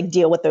wanted to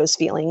deal with those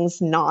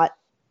feelings, not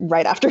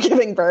right after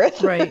giving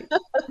birth. Right.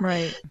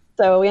 Right.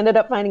 So we ended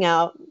up finding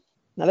out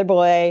another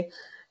boy,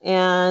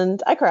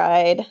 and I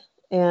cried.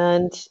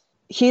 And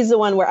he's the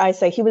one where I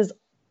say he was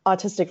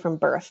autistic from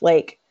birth.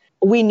 Like,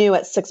 we knew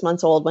at 6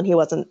 months old when he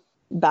wasn't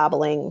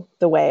babbling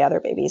the way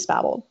other babies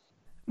babbled.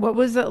 What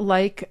was it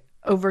like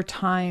over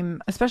time,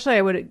 especially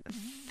I would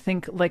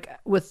think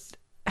with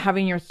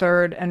having your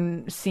third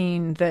and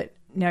seeing that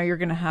now you're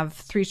going to have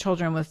 3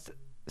 children with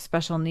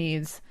special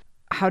needs?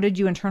 How did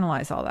you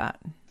internalize all that?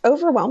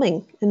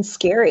 Overwhelming and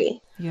scary.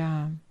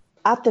 Yeah.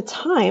 At the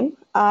time,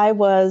 are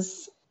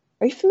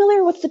you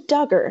familiar with the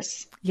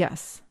Duggars?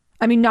 Yes.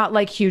 I mean, not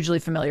hugely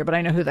familiar, but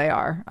I know who they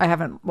are. I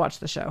haven't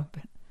watched the show.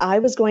 But... I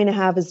was going to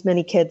have as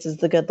many kids as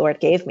the good Lord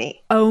gave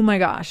me. Oh my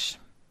gosh.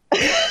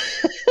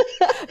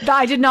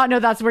 I did not know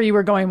that's where you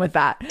were going with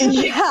that.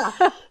 Yeah.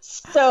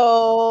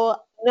 So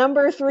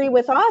number 3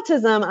 with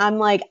autism, I'm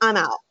like, I'm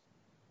out.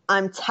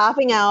 I'm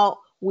tapping out.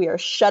 We are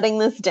shutting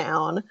this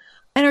down.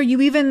 And are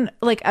you even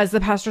as the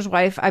pastor's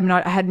wife, I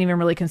hadn't even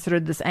really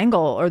considered this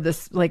angle or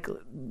this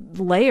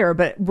layer,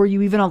 but were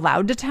you even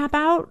allowed to tap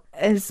out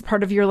as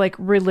part of your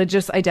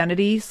religious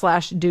identity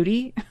 /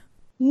 duty?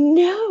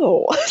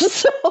 No.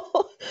 So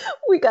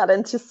we got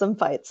into some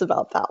fights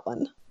about that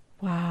one.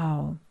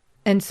 Wow.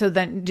 And so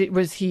then did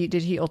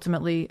he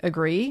ultimately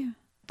agree?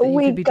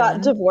 We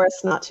got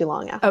divorced not too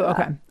long after. Oh,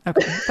 okay. That.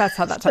 Okay. That's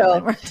how that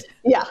timeline worked.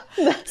 Yeah.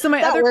 So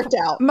that worked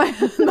out.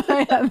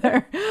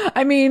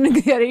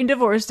 Getting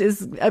divorced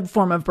is a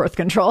form of birth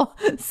control.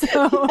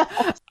 So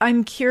yes.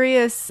 I'm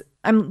curious,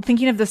 I'm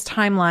thinking of this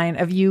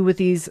timeline of you with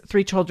these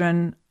 3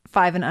 children,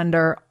 5 and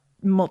under,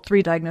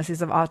 3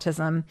 diagnoses of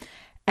autism.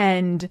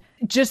 And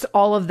just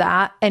all of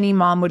that, any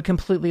mom would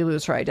completely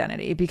lose her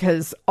identity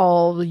because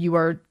all you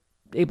are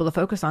able to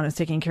focus on is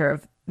taking care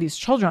of these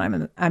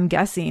children, I'm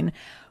guessing.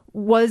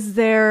 Was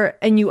there,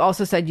 and you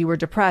also said you were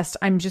depressed.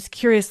 I'm just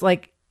curious,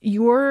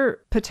 your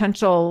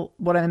potential,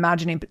 what I'm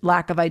imagining,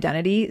 lack of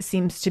identity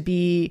seems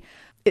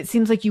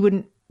like you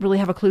wouldn't really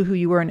have a clue who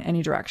you were in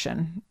any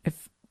direction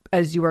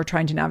as you are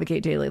trying to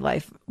navigate daily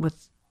life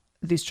with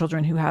these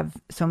children who have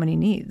so many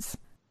needs.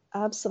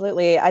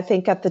 Absolutely. I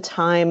think at the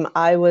time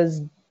I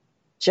was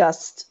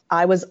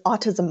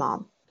autism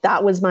mom.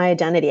 That was my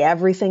identity.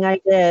 Everything I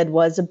did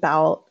was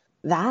about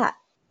that,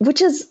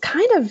 which is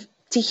kind of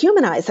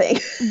dehumanizing.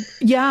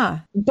 Yeah.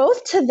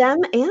 Both to them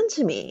and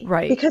to me.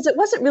 Right. Because it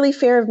wasn't really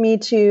fair of me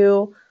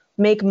to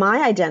make my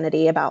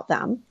identity about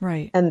them.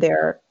 Right. And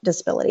their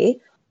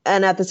disability.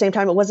 And at the same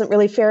time, it wasn't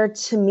really fair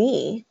to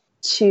me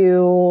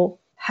to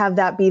have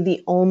that be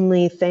the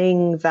only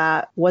thing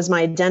that was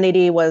my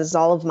identity, was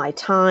all of my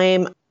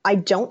time. I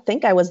don't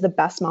think I was the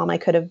best mom I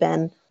could have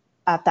been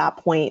at that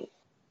point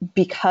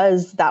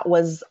because that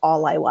was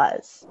all I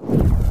was.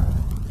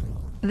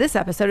 This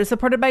episode is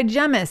supported by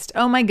Gemist.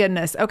 Oh my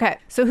goodness. Okay.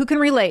 So who can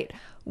relate?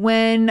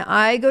 When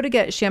I go to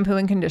get shampoo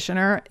and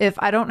conditioner, if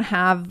I don't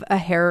have a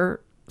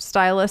hair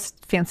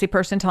stylist, fancy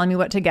person telling me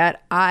what to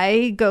get,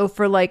 I go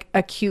for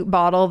a cute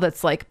bottle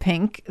that's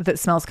pink that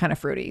smells kind of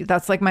fruity.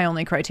 That's my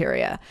only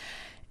criteria.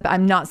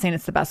 I'm not saying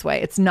it's the best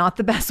way. It's not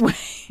the best way.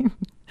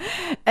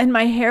 And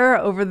my hair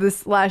over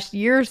this last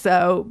year or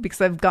so,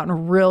 because I've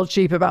gotten real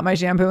cheap about my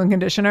shampoo and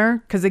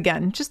conditioner, because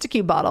again, just a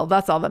cute bottle,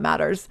 that's all that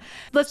matters.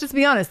 Let's just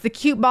be honest. The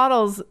cute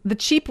bottles, the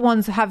cheap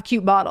ones have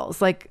cute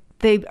bottles.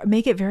 They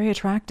make it very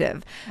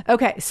attractive.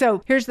 Okay,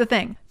 so here's the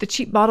thing. The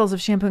cheap bottles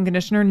of shampoo and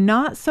conditioner,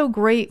 not so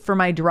great for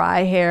my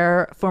dry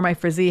hair, for my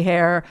frizzy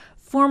hair,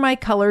 for my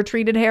color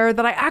treated hair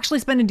that I actually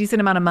spend a decent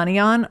amount of money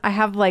on. I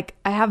have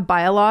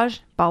balayage.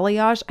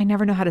 I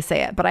never know how to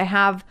say it, but I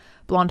have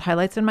blonde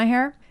highlights in my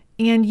hair.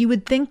 And you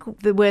would think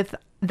that with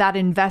that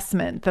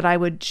investment that I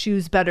would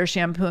choose better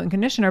shampoo and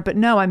conditioner, but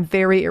no, I'm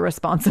very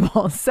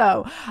irresponsible.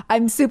 So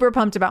I'm super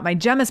pumped about my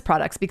Gemist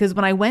products because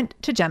when I went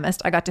to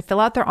Gemist, I got to fill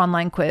out their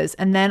online quiz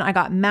and then I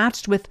got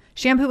matched with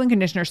shampoo and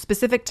conditioner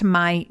specific to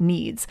my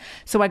needs.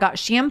 So I got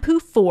shampoo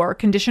 4,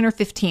 conditioner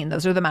 15.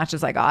 Those are the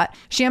matches I got.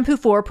 Shampoo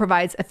 4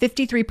 provides a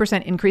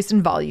 53% increase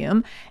in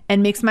volume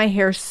and makes my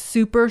hair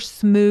super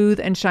smooth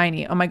and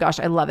shiny. Oh my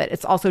gosh, I love it.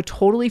 It's also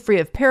totally free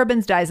of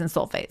parabens, dyes, and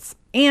sulfates.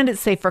 And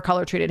it's safe for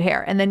color treated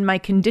hair. And then my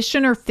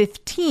conditioner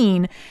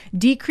 15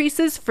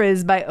 decreases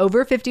frizz by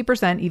over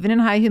 50%, even in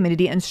high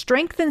humidity, and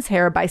strengthens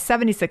hair by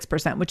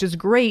 76%, which is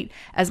great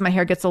as my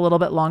hair gets a little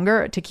bit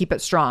longer to keep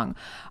it strong.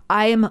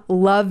 I am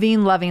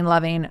loving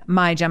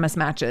my Gemist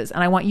matches.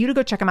 And I want you to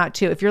go check them out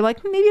too. If you're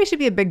like, maybe I should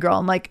be a big girl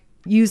and like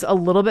use a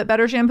little bit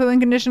better shampoo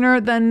and conditioner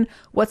than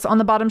what's on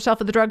the bottom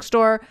shelf at the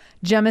drugstore,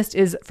 Gemist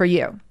is for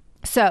you.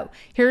 So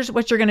here's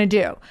what you're going to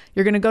do.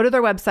 You're going to go to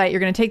their website. You're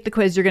going to take the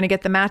quiz. You're going to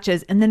get the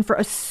matches. And then for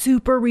a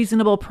super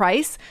reasonable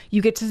price,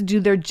 you get to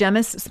do their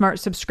Gemist Smart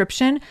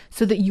subscription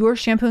so that your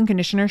shampoo and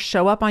conditioner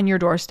show up on your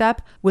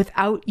doorstep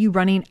without you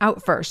running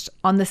out first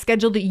on the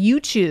schedule that you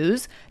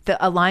choose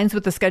that aligns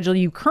with the schedule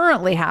you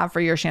currently have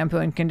for your shampoo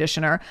and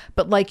conditioner.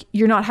 But like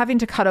you're not having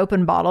to cut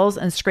open bottles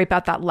and scrape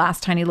out that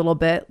last tiny little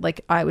bit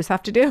like I always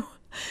have to do.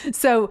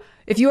 So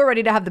if you are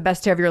ready to have the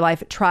best hair of your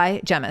life,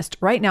 try Gemist.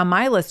 Right now,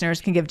 my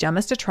listeners can give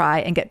Gemist a try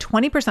and get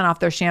 20%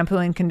 off their shampoo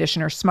and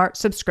conditioner Smart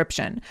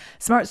subscription.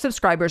 Smart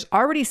subscribers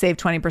already save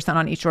 20%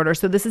 on each order,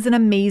 so this is an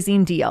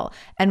amazing deal.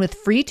 And with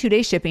free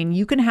 2-day shipping,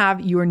 you can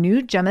have your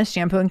new Gemist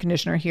shampoo and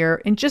conditioner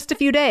here in just a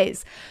few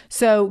days.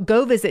 So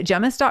go visit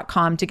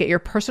gemist.com to get your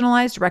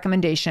personalized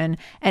recommendation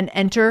and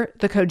enter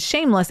the code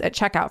SHAMELESS at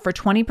checkout for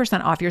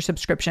 20% off your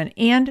subscription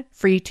and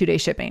free 2-day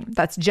shipping.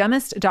 That's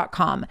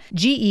gemist.com,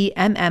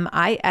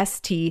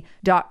 GEMMIST.com,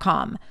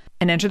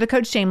 and enter the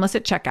code SHAMELESS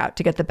at checkout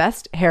to get the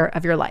best hair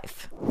of your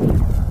life.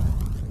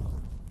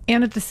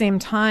 And at the same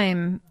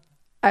time,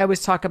 I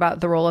always talk about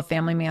the role of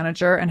family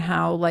manager and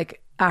how,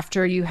 like,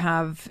 after you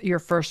have your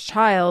first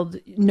child,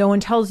 no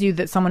one tells you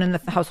that someone in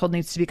the household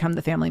needs to become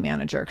the family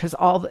manager, because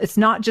it's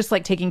not just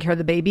like taking care of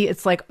the baby.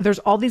 It's like there's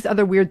all these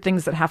other weird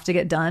things that have to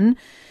get done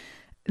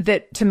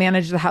that to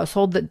manage the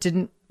household that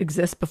didn't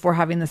exist before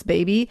having this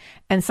baby,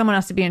 and someone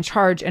has to be in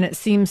charge, and it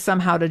seems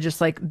somehow to just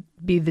like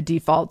be the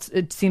default.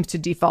 It seems to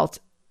default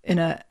in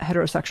a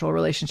heterosexual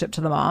relationship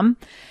to the mom.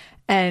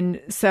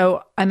 And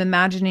so I'm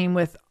imagining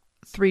with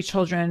 3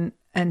 children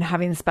and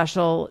having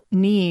special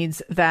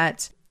needs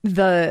that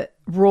the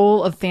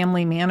role of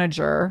family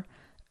manager,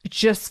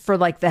 just for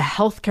like the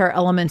healthcare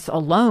elements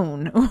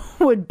alone,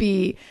 would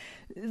be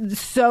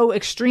so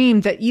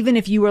extreme that even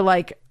if you were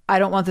like, I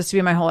don't want this to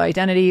be my whole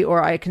identity,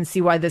 or I can see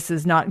why this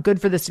is not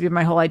good for this to be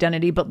my whole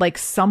identity, but like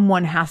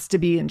someone has to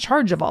be in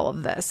charge of all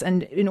of this.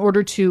 And in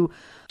order to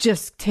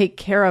just take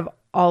care of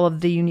all of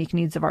the unique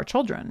needs of our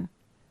children.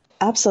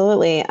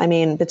 Absolutely. I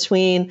mean,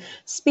 between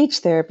speech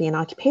therapy and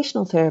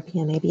occupational therapy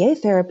and ABA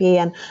therapy,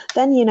 and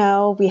then,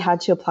 we had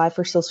to apply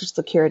for Social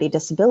Security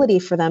disability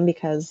for them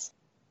because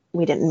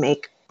we didn't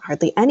make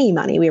hardly any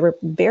money. We were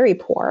very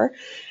poor.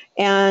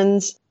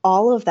 And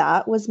all of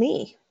that was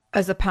me.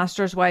 As a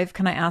pastor's wife,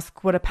 can I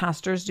ask what a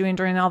pastor's doing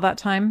during all that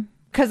time?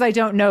 Because I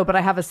don't know, but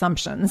I have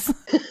assumptions.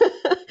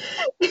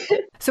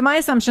 So my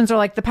assumptions are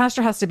like the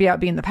pastor has to be out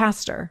being the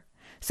pastor.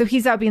 So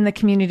he's out being the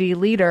community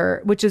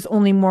leader, which is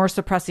only more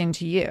suppressing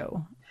to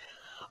you.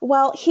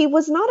 Well, he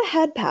was not a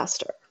head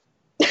pastor.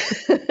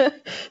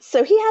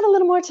 So he had a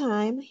little more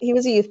time. He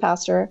was a youth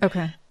pastor.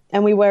 Okay.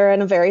 And we were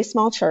in a very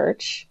small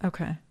church.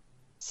 Okay.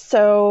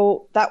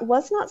 So that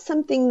was not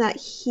something that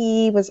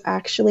he was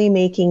actually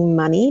making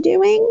money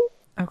doing.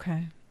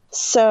 Okay.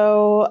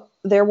 So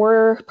there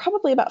were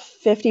probably about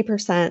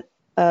 50%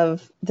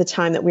 of the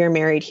time that we were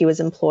married, he was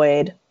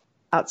employed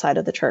outside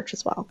of the church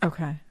as well.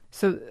 Okay.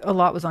 So a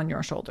lot was on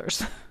your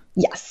shoulders.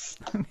 Yes.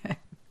 Okay.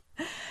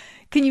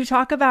 Can you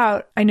talk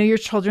about, I know your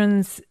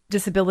children's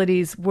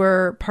disabilities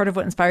were part of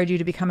what inspired you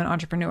to become an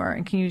entrepreneur.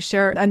 And can you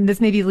share, and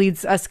this maybe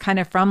leads us kind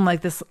of from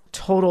like this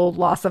total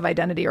loss of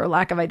identity or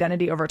lack of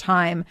identity over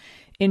time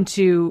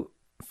into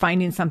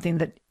finding something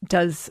that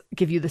does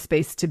give you the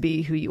space to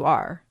be who you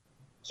are?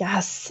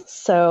 Yes.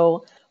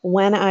 So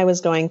when I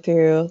was going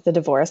through the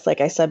divorce,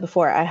 like I said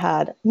before, I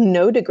had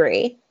no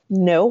degree,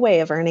 no way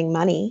of earning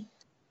money.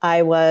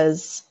 I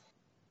was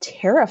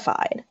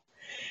terrified.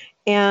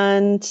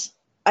 And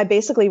I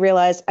basically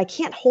realized I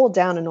can't hold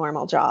down a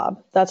normal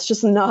job. That's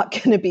just not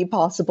going to be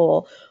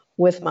possible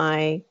with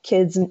my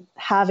kids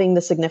having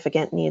the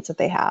significant needs that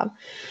they have.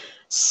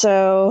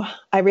 So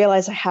I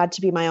realized I had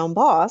to be my own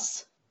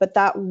boss, but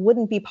that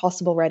wouldn't be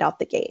possible right out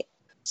the gate.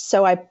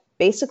 So I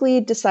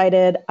basically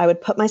decided I would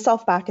put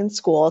myself back in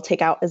school,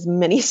 take out as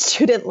many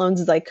student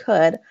loans as I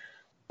could,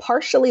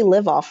 partially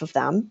live off of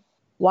them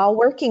while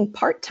working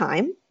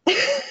part-time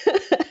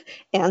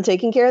and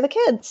taking care of the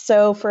kids.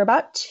 So for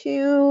about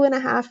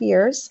 2.5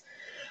 years,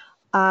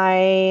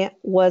 I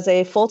was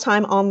a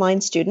full-time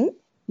online student,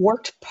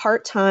 worked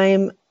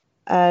part-time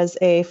as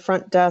a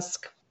front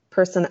desk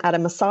person at a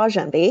massage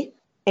envy,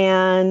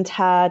 and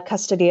had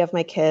custody of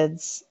my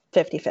kids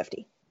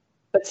 50-50,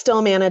 but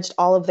still managed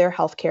all of their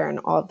healthcare and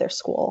all of their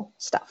school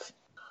stuff.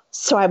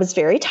 So I was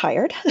very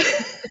tired.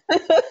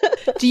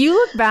 Do you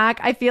look back?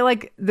 I feel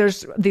like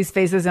there's these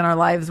phases in our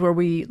lives where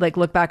we like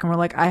look back and we're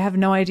like, I have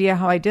no idea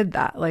how I did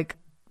that. Like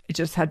I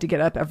just had to get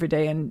up every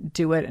day and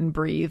do it and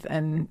breathe.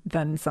 And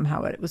then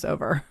somehow it was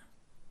over.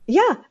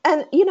 Yeah.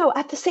 And,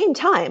 at the same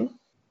time,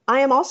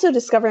 I am also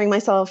discovering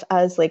myself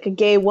as like a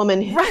gay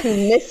woman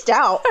who missed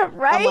out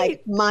on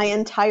like my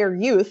entire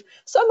youth.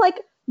 So I'm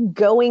like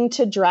going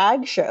to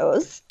drag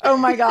shows. Oh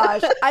my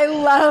gosh. I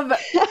love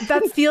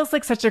that. Feels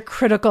like such a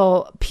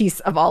critical piece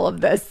of all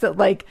of this,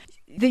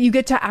 that you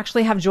get to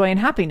actually have joy and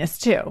happiness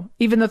too,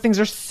 even though things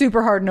are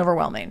super hard and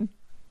overwhelming.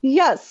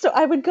 Yes. So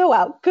I would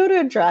go to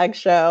a drag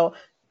show,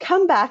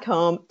 come back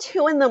home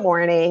 2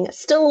 a.m,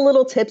 still a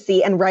little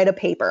tipsy, and write a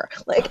paper.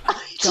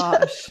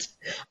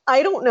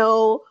 I don't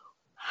know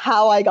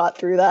how I got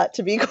through that,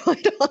 to be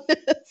quite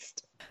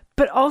honest.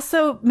 But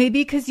also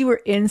maybe because you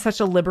were in such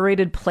a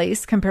liberated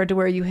place compared to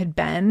where you had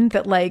been,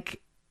 that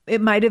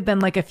it might have been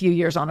like a few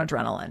years on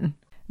adrenaline.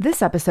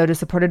 This episode is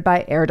supported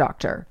by Air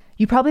Doctor.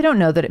 You probably don't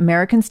know that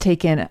Americans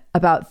take in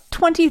about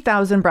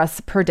 20,000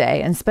 breaths per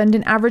day and spend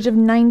an average of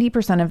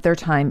 90% of their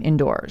time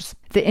indoors.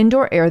 The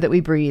indoor air that we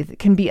breathe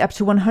can be up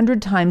to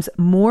 100 times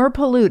more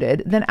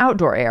polluted than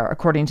outdoor air,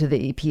 according to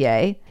the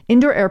EPA.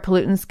 Indoor air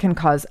pollutants can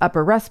cause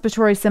upper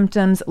respiratory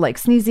symptoms like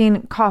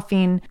sneezing,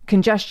 coughing,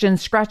 congestion,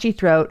 scratchy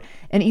throat,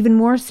 and even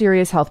more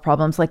serious health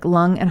problems like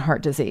lung and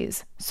heart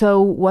disease. So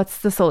what's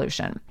the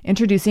solution?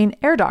 Introducing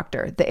Air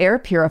Doctor, the air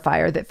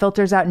purifier that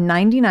filters out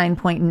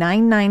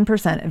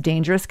 99.99% of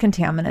dangerous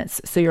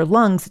contaminants so your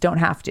lungs don't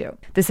have to.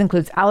 This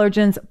includes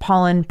allergens,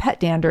 pollen, pet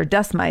dander,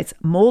 dust mites,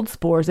 mold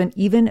spores, and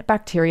even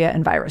bacteria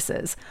and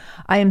viruses.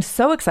 I am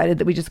so excited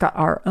that we just got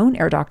our own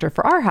Air Doctor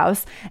for our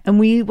house, and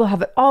we will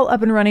have it all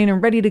up and running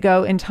and ready to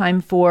go in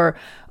time for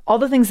all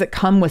the things that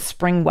come with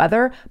spring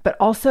weather, but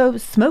also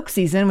smoke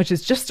season, which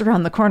is just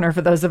around the corner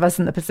for those of us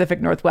in the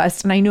Pacific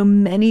Northwest. And I know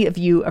many of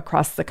you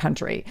across the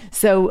country.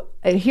 So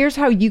here's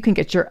how you can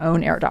get your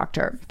own Air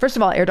Doctor. First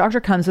of all, Air Doctor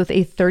comes with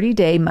a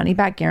 30-day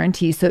money-back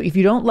guarantee. So if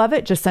you don't love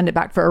it, just send it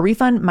back for a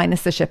refund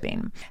minus the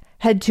shipping.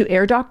 Head to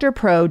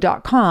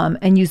airdoctorpro.com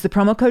and use the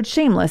promo code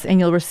shameless,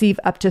 and you'll receive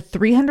up to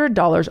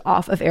 $300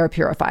 off of air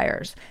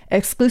purifiers.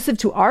 Exclusive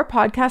to our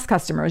podcast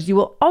customers, you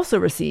will also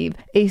receive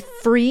a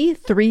free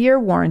 3-year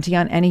warranty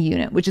on any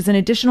unit, which is an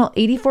additional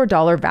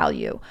 $84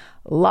 value.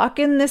 Lock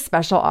in this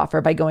special offer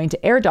by going to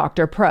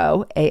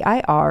airdoctorpro,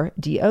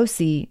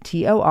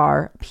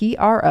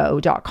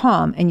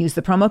 airdoctorpro.com, and use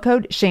the promo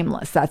code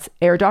shameless. That's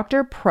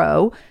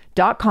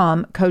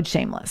airdoctorpro.com, code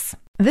shameless.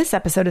 This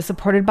episode is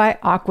supported by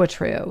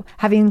AquaTrue.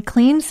 Having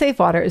clean, safe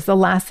water is the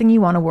last thing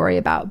you want to worry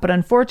about. But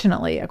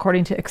unfortunately,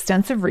 according to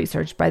extensive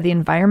research by the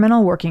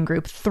Environmental Working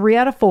Group, 3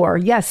 out of 4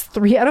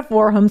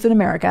 homes in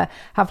America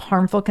have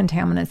harmful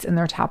contaminants in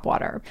their tap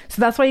water.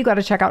 So that's why you got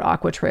to check out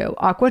AquaTrue.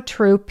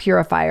 AquaTrue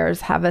purifiers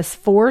have a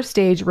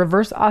 4-stage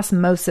reverse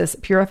osmosis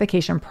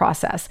purification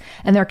process.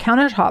 And their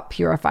countertop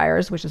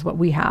purifiers, which is what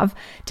we have,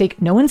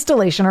 take no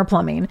installation or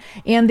plumbing.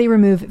 And they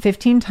remove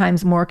 15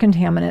 times more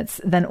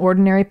contaminants than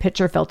ordinary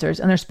pitcher filters.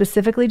 And they're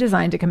specifically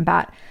designed to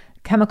combat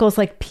chemicals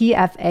like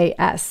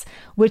PFAS,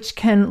 which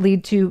can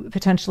lead to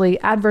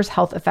potentially adverse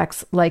health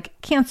effects like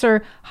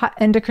cancer,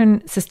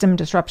 endocrine system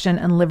disruption,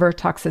 and liver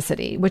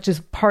toxicity, which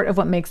is part of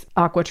what makes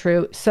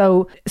AquaTrue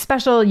so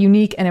special,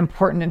 unique, and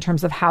important in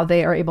terms of how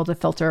they are able to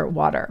filter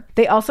water.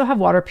 They also have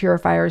water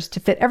purifiers to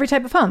fit every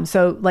type of home.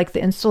 So like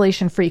the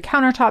installation-free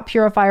countertop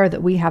purifier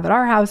that we have at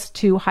our house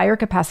to higher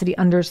capacity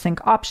under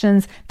sink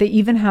options. They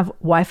even have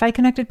Wi-Fi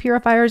connected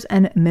purifiers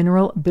and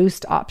mineral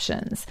boost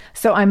options.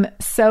 So I'm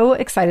so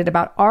excited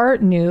about our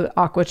new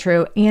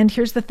AquaTrue. And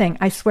here's the thing.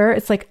 I swear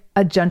it's like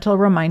a gentle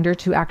reminder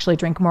to actually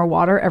drink more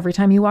water every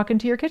time you walk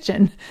into your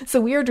kitchen. So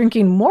we are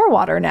drinking more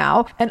water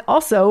now, and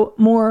also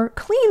more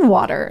clean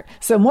water.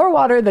 So more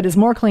water that is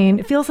more clean.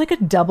 It feels like a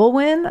double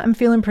win. I'm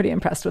feeling pretty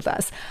impressed with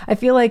us. I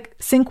feel like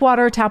sink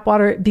water, tap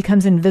water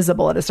becomes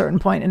invisible at a certain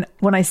point. And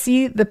when I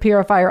see the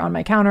purifier on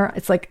my counter,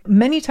 it's like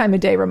many time a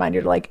day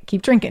reminder to like,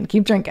 keep drinking,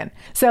 keep drinking.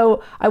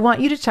 So I want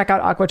you to check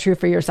out AquaTrue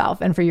for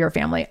yourself and for your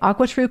family.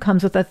 AquaTrue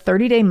comes with a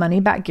 30-day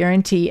money-back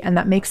guarantee, and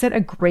that makes it a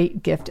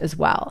great gift as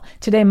well.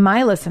 Today,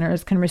 my listeners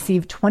can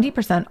receive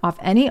 20% off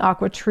any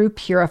AquaTrue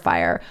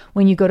purifier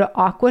when you go to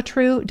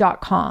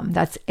aquatrue.com.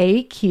 That's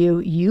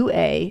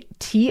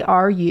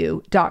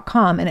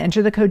AQUATRU.com and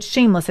enter the code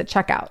shameless at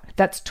checkout.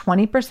 That's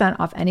 20%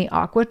 off any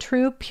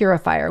AquaTrue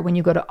purifier when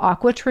you go to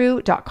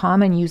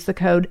aquatrue.com and use the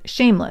code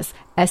shameless,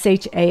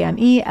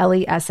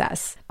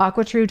 SHAMELESS.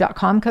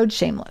 aquatrue.com, code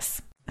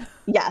shameless.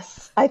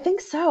 Yes, I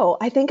think so.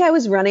 I think I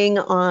was running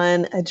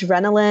on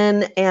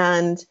adrenaline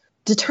and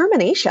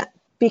determination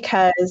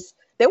because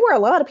there were a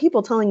lot of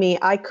people telling me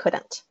I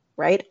couldn't,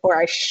 right? Or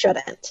I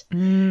shouldn't.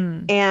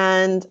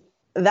 And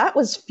that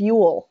was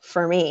fuel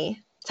for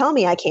me. Tell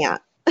me I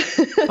can't.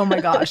 Oh my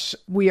gosh,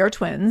 we are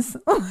twins.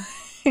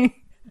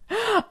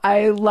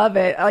 I love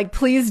it. Like,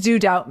 please do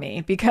doubt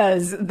me,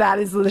 because that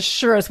is the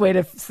surest way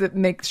to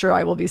make sure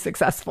I will be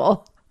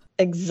successful.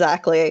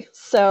 Exactly.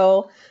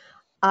 So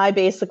I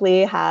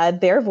basically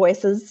had their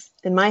voices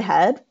in my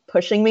head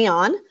pushing me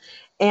on.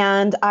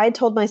 And I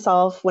told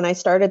myself when I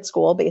started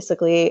school,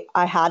 basically,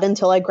 I had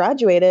until I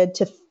graduated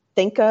to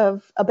think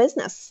of a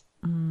business.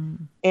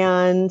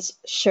 And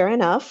sure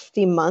enough,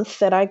 the month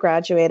that I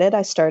graduated,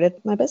 I started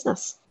my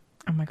business.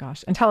 Oh my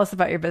gosh. And tell us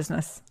about your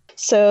business.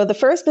 So the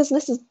first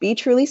business is Be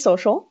Truly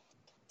Social.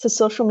 It's a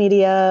social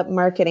media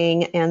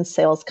marketing and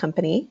sales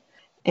company.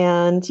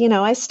 And,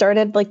 I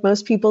started like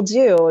most people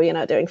do,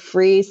 doing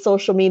free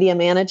social media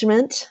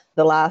management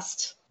the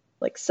last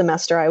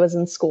semester I was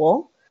in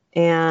school,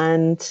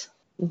 and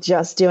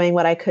just doing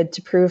what I could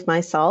to prove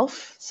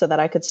myself so that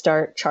I could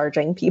start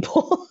charging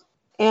people.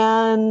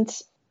 And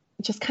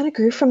just kind of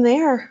grew from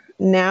there.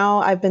 Now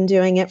I've been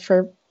doing it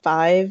for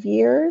 5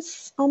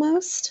 years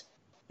almost,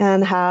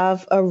 and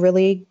have a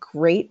really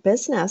great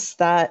business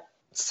that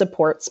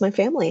supports my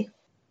family.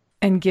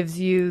 And gives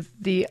you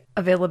the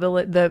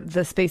availability,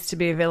 the space to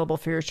be available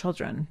for your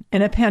children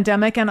in a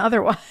pandemic and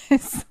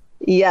otherwise.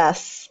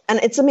 Yes. And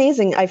it's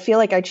amazing. I feel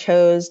like I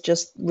chose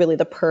just really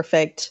the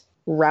perfect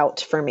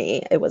route for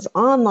me. It was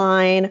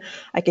online.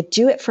 I could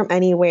do it from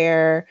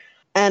anywhere.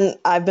 And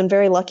I've been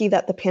very lucky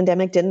that the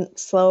pandemic didn't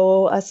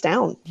slow us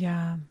down.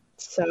 Yeah.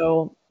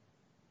 So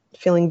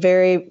feeling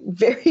very,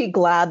 very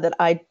glad that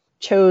I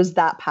chose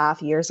that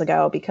path years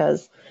ago,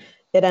 because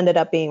it ended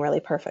up being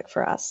really perfect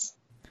for us.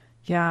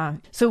 Yeah.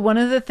 So one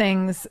of the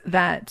things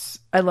that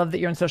I love that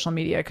you're on social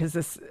media, because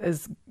this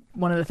is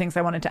one of the things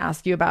I wanted to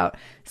ask you about.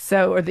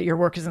 Or that your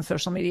work is in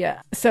social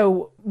media.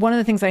 So one of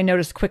the things I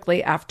noticed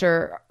quickly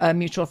after a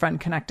mutual friend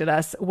connected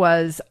us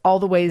was all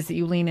the ways that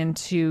you lean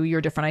into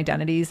your different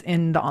identities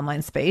in the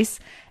online space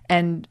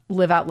and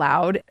live out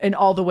loud in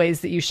all the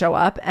ways that you show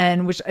up,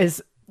 and which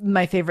is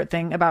my favorite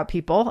thing about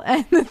people.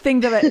 And the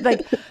thing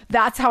that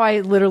that's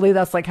how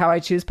that's like how I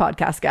choose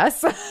podcast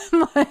guests.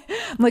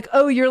 I'm like,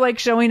 oh, you're like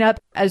showing up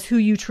as who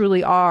you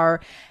truly are,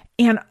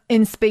 and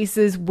in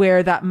spaces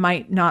where that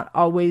might not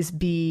always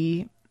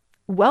be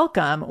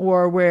welcome,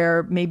 or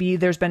where maybe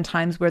there's been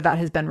times where that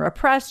has been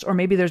repressed, or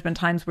maybe there's been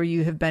times where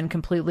you have been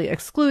completely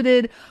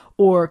excluded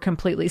or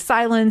completely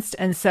silenced.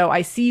 And so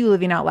I see you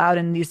living out loud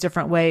in these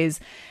different ways.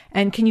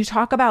 And can you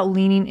talk about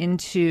leaning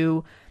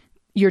into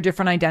your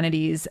different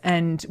identities?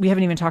 And we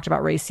haven't even talked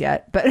about race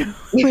yet, but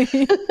you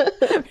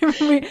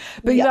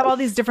have all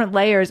these different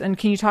layers. And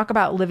can you talk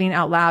about living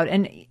out loud,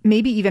 and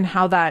maybe even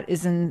how that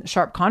is in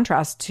sharp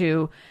contrast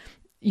to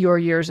your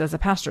years as a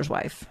pastor's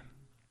wife?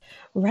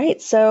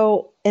 Right.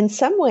 So in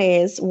some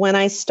ways, when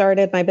I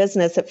started my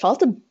business, it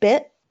felt a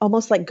bit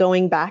almost like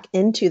going back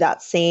into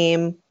that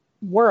same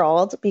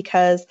world,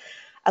 because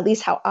at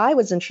least how I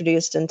was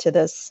introduced into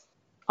this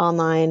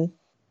online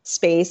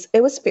space,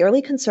 it was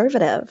fairly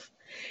conservative.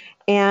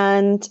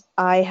 And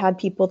I had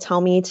people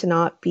tell me to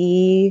not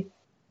be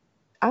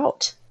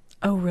out.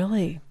 Oh,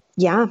 really?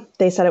 Yeah.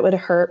 They said it would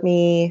hurt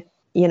me.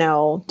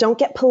 Don't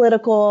get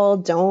political.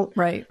 Don't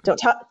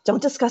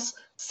discuss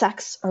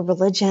sex or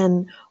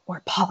religion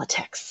or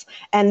politics.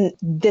 And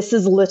this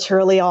is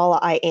literally all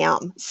I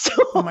am. So.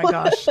 Oh my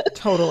gosh,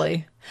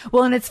 totally.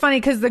 Well, and it's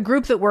funny because the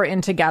group that we're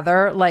in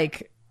together,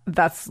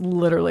 that's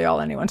literally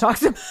all anyone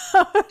talks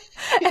about.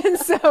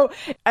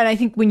 And I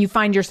think when you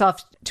find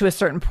yourself to a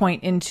certain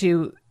point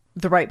into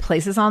the right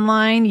places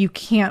online, you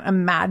can't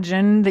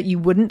imagine that you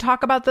wouldn't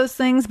talk about those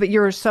things. But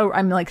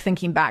I'm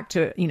thinking back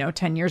to,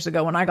 10 years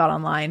ago when I got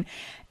online,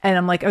 and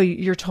I'm like, oh,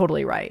 you're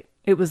totally right.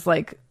 It was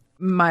like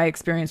my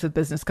experience with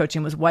business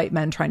coaching was white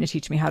men trying to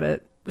teach me how to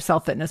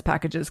sell fitness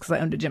packages because I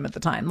owned a gym at the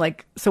time.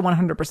 So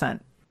 100%.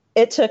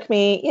 It took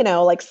me,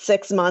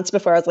 6 months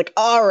before I was like,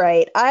 all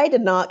right, I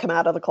did not come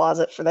out of the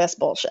closet for this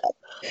bullshit.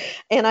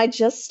 And I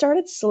just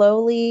started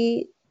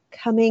slowly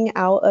coming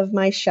out of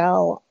my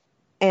shell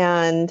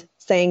and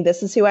saying,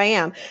 this is who I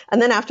am.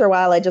 And then after a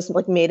while, I just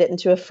made it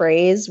into a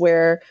phrase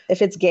where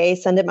if it's gay,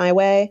 send it my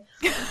way.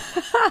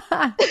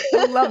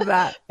 I love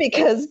that.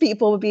 Because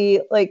people would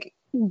be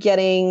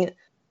getting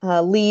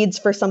leads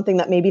for something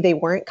that maybe they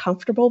weren't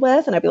comfortable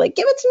with. And I'd be like,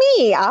 give it to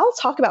me. I'll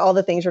talk about all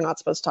the things you're not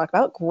supposed to talk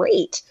about.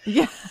 Great.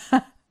 Yeah.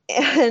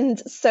 And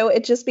so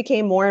it just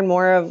became more and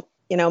more of,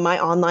 my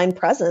online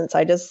presence.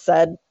 I just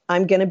said,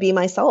 I'm going to be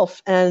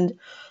myself. And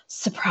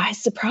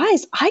surprise,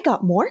 surprise, I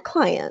got more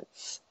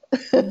clients.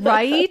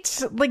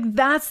 Right?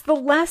 That's the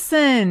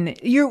lesson.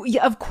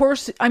 Of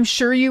course, I'm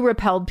sure you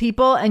repelled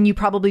people and you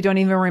probably don't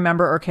even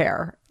remember or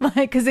care.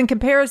 Because in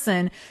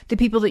comparison, the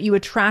people that you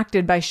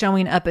attracted by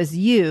showing up as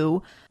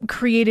you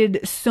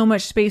created so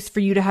much space for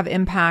you to have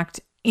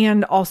impact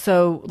and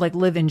also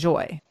live in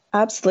joy.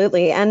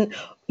 Absolutely. And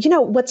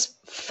what's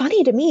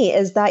funny to me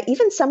is that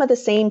even some of the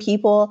same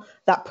people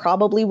that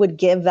probably would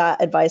give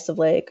that advice of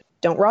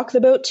don't rock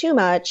the boat too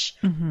much.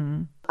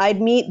 Mm-hmm. I'd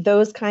meet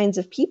those kinds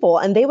of people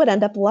and they would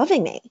end up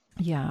loving me.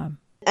 Yeah.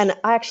 And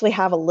I actually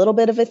have a little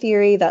bit of a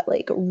theory that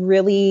like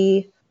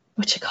really,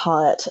 what you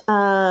call it?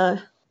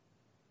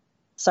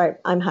 Sorry,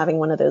 I'm having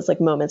one of those like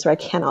moments where I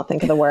cannot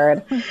think of the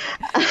word.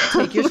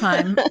 Take your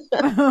time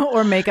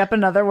or make up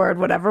another word,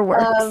 whatever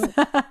works.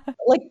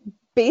 Like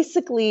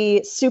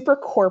basically super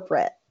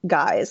corporate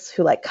guys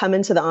who like come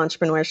into the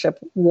entrepreneurship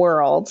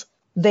world,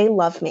 they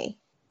love me.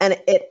 And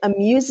it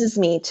amuses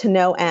me to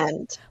no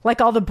end.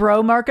 Like all the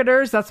bro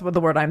marketers, that's what the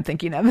word I'm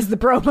thinking of is the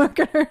bro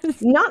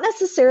marketers. Not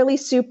necessarily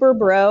super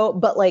bro,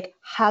 but like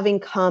having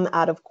come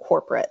out of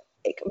corporate,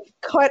 like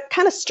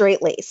kind of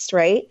straight laced,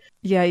 right?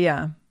 Yeah,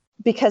 yeah.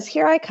 Because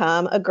here I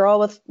come, a girl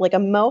with like a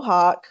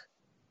mohawk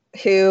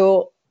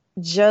who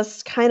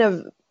just kind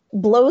of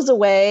blows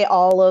away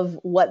all of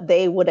what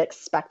they would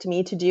expect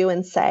me to do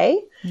and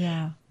say.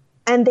 Yeah.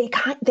 And they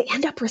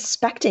end up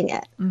respecting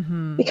it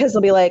because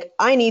they'll be like,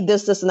 I need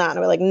this, this, and that. And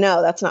we're like,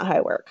 no, that's not how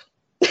I work.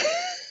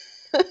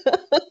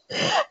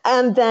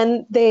 And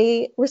then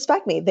they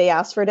respect me. They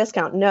ask for a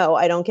discount. No,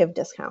 I don't give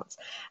discounts.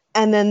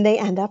 And then they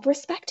end up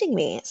respecting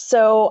me.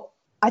 So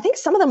I think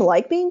some of them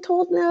like being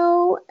told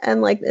no.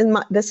 And like,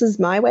 this is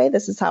my way.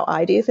 This is how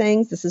I do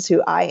things. This is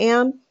who I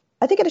am.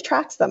 I think it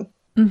attracts them.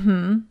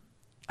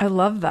 I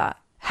love that.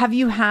 Have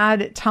you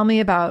tell me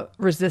about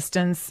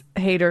resistance,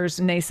 haters,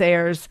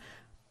 naysayers.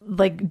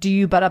 Like, do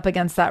you butt up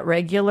against that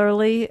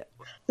regularly?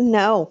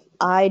 No,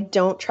 I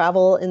don't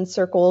travel in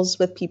circles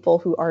with people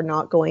who are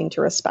not going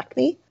to respect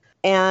me.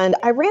 And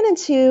I ran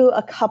into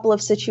a couple of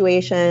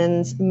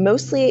situations,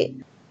 mostly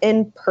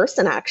in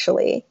person,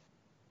 actually,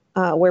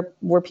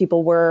 where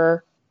people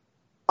were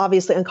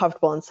obviously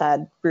uncomfortable and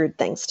said rude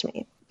things to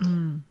me.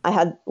 I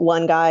had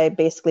one guy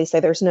basically say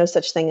there's no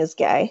such thing as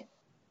gay.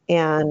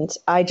 And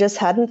I just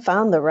hadn't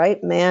found the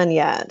right man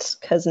yet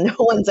because no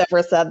one's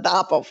ever said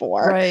that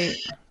before. Right.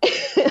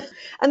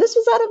 And this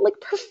was at a like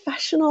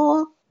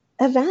professional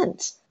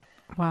event.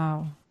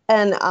 Wow.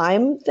 And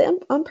I'm the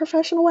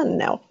unprofessional one?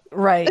 No.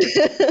 Right.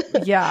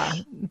 Yeah.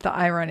 The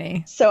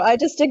irony. So I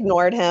just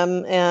ignored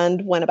him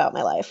and went about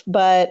my life.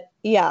 But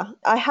yeah,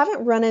 I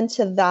haven't run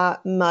into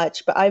that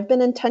much, but I've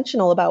been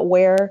intentional about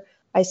where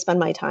I spend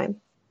my time.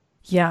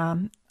 Yeah.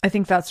 I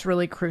think that's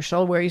really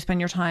crucial, where you spend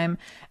your time.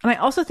 And I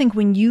also think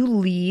when you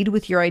lead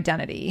with your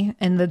identity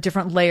and the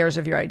different layers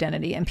of your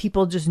identity and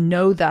people just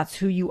know that's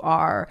who you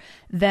are,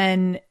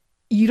 then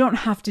you don't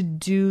have to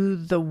do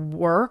the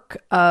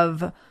work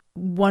of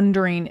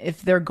wondering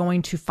if they're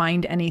going to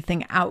find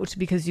anything out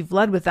because you've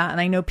led with that. And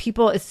I know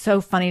people, it's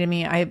so funny to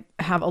me. I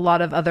have a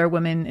lot of other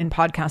women in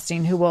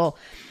podcasting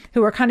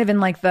who are kind of in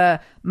like the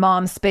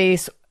mom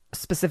space,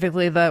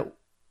 specifically the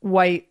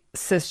white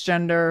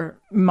cisgender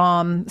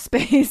mom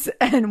space,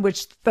 and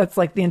which that's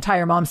like the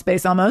entire mom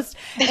space almost.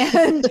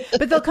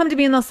 But they'll come to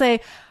me and they'll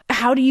say,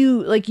 how do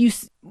you like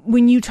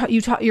when you talk,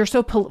 you're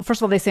so, first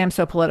of all, they say I'm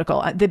so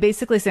political. They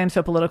basically say I'm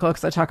so political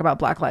because I talk about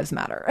Black Lives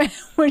Matter,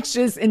 which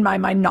is in my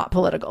mind, not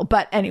political,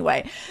 but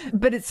anyway,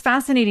 but it's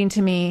fascinating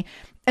to me.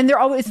 And they're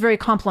always very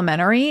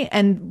complimentary.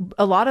 And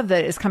a lot of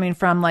that is coming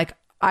from like,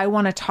 I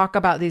want to talk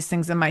about these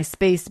things in my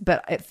space,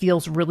 but it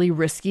feels really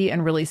risky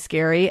and really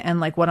scary. And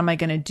like, what am I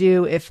going to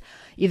do if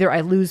either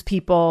I lose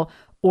people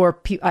or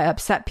I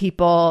upset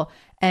people?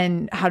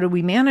 And how do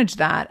we manage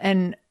that?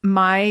 And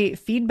my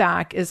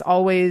feedback is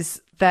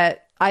always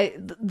that I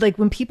like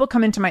when people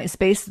come into my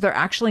space, they're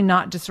actually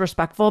not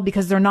disrespectful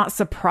because they're not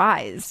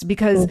surprised.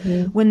 Because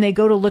when they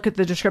go to look at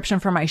the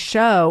description for my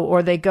show,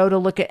 or they go to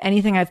look at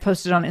anything I've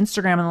posted on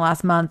Instagram in the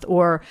last month,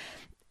 or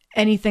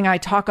anything I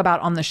talk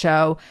about on the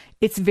show,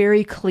 it's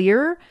very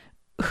clear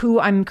who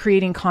I'm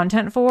creating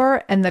content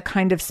for and the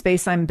kind of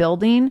space I'm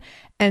building.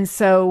 And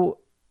so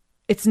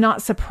it's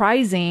not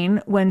surprising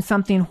when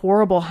something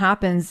horrible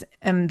happens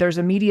and there's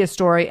a media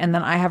story and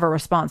then I have a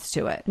response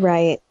to it.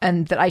 Right.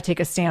 And that I take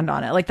a stand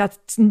on it. Like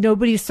that's,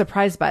 nobody's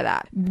surprised by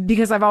that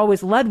because I've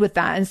always led with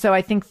that. And so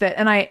I think that,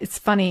 it's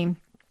funny,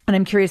 and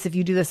I'm curious if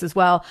you do this as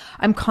well.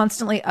 I'm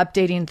constantly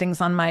updating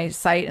things on my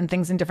site and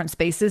things in different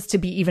spaces to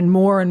be even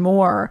more and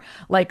more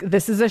like,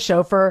 this is a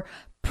show for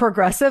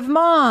progressive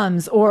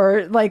moms,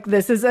 or like,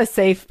 this is a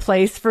safe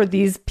place for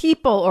these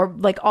people, or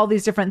like all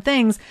these different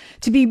things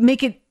to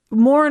make it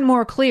more and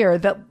more clear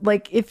that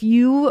like, if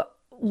you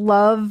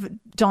love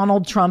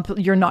Donald Trump,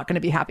 you're not going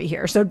to be happy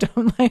here. So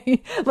don't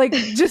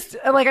just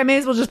I may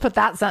as well just put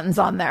that sentence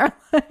on there.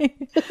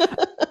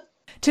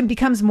 To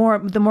becomes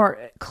the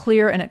more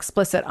clear and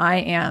explicit I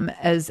am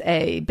as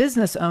a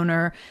business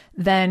owner,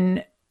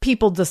 then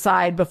people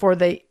decide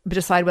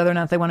whether or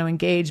not they want to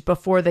engage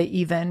before they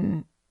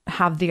even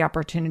have the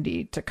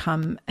opportunity to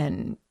come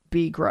and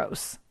be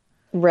gross.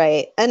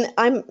 Right. And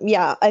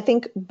I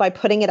think by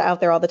putting it out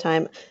there all the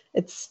time,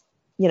 it's,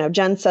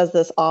 Jen says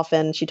this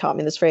often. She taught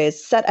me this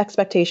phrase, set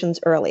expectations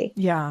early.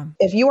 Yeah.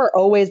 If you are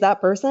always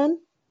that person,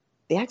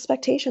 the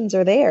expectations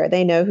are there.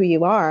 They know who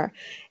you are.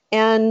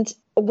 And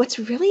what's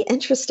really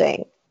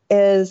interesting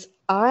is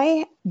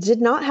I did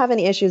not have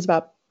any issues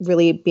about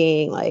really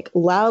being like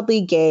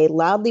loudly gay,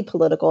 loudly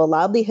political,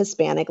 loudly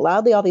Hispanic,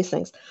 loudly all these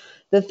things.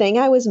 The thing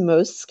I was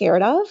most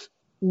scared of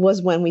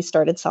was when we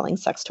started selling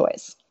sex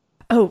toys.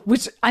 Oh,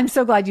 which I'm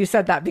so glad you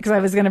said that because I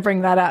was going to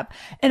bring that up.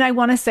 And I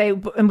want to say,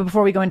 and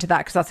before we go into that,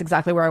 because that's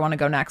exactly where I want to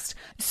go next.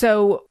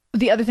 So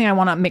the other thing I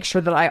want to make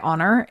sure that I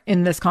honor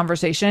in this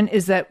conversation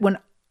is that when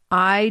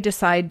I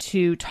decide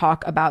to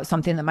talk about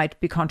something that might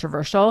be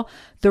controversial,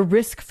 the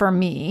risk for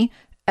me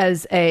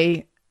as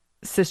a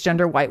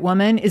cisgender white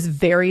woman is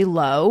very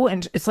low.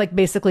 And it's like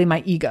basically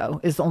my ego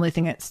is the only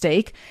thing at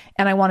stake.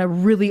 And I want to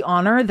really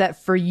honor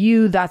that for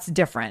you, that's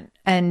different.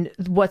 And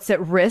what's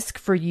at risk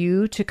for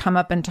you to come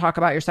up and talk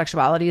about your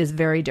sexuality is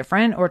very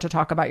different, or to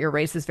talk about your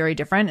race is very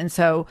different. And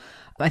so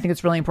I think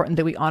it's really important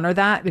that we honor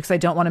that, because I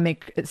don't want to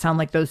make it sound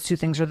like those two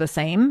things are the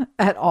same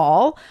at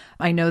all.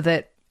 I know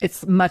that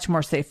it's much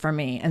more safe for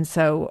me. And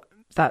so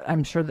that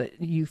I'm sure that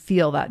you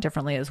feel that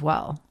differently as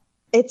well.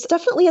 It's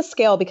definitely a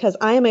scale, because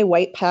I am a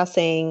white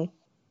passing.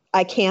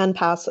 I can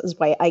pass as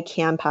white. I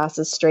can pass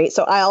as straight.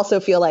 So I also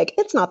feel like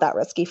it's not that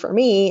risky for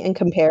me in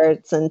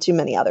comparison to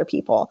many other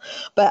people.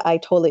 But I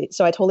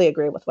totally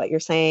agree with what you're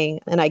saying.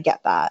 And I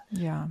get that.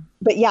 Yeah.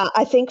 But yeah,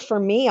 I think for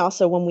me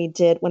also,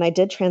 when I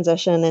did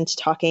transition into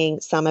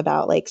talking some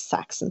about like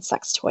sex and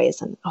sex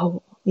toys and,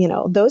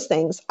 those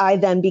things, I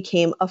then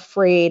became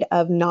afraid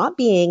of not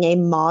being a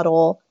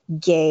model,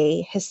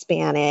 gay,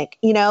 Hispanic,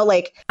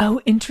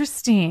 Oh,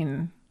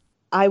 interesting.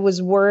 I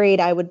was worried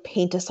I would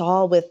paint us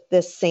all with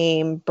this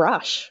same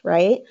brush,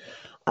 right?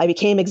 I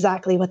became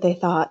exactly what they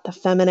thought, the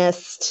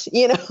feminist,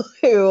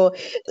 who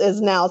is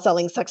now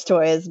selling sex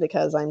toys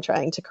because I'm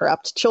trying to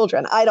corrupt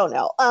children. I don't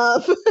know.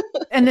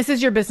 And this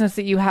is your business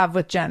that you have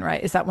with Jen,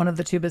 right? Is that one of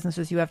the two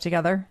businesses you have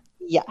together?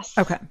 Yes.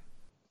 Okay.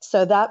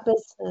 So that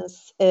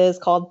business is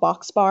called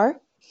Box Bar.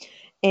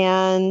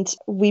 And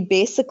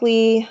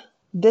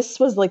this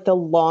was like the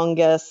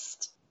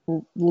longest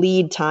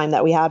lead time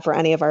that we had for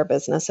any of our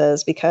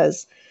businesses,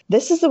 because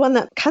this is the one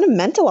that kind of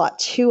meant a lot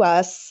to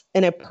us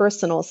in a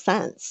personal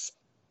sense.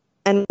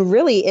 And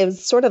really, it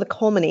was sort of the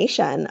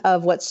culmination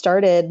of what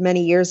started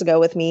many years ago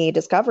with me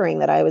discovering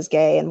that I was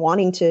gay and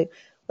wanting to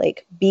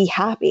be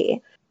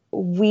happy.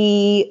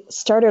 We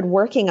started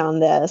working on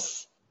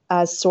this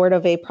as sort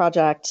of a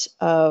project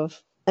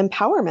of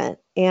empowerment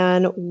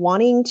and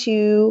wanting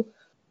to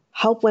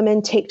help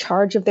women take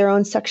charge of their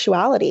own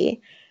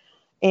sexuality.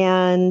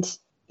 And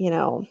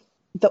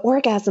the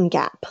orgasm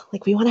gap,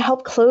 we want to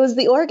help close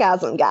the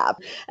orgasm gap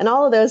and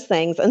all of those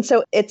things. And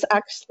so it's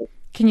actually...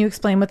 Can you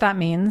explain what that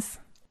means?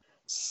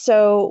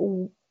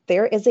 So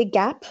there is a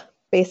gap,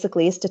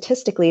 basically,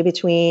 statistically,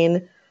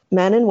 between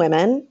men and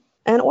women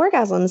and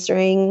orgasms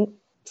during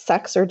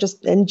sex, or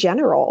just in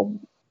general.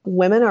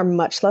 Women are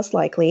much less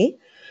likely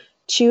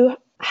to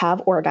have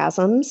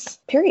orgasms,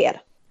 period.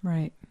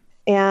 Right.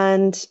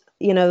 And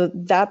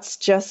that's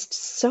just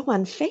so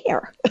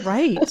unfair.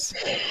 Right.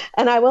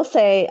 And I will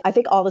say, I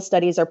think all the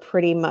studies are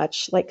pretty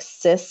much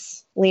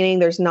cis leaning.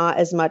 There's not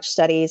as much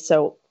studies.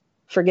 So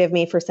forgive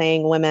me for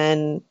saying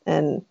women.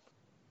 And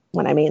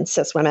when I mean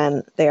cis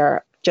women,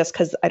 they're just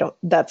because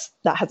that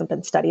hasn't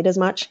been studied as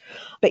much.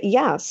 But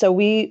yeah, so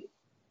we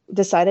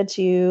decided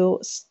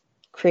to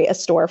create a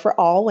store for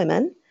all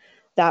women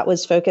that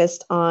was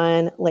focused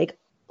on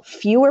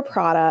fewer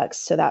products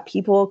so that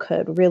people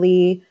could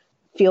really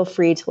feel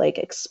free to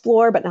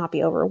explore, but not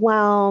be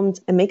overwhelmed,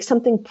 and make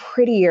something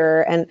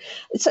prettier. And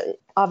so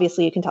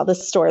obviously you can tell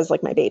this store is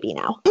like my baby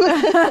now.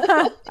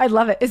 I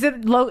love it. Is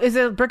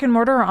it brick and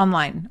mortar or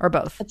online, or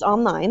both? It's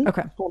online.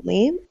 Okay.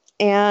 Only.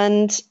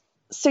 And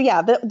so,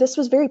 yeah, this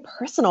was very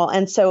personal.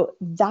 And so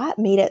that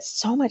made it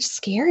so much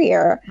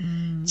scarier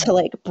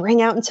to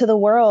bring out into the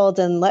world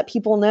and let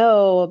people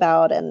know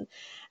about. And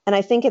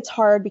I think it's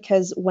hard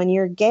because when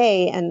you're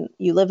gay and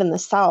you live in the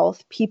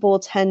South, people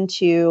tend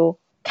to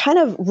kind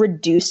of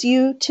reduce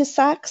you to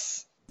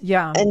sex.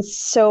 Yeah. And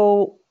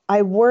so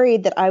I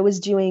worried that I was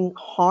doing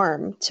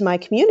harm to my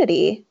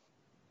community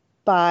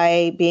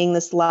by being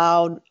this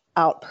loud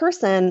out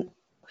person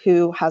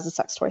who has a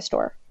sex toy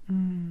store.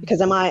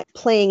 Because am I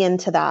playing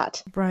into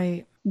that?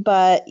 Right.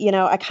 But,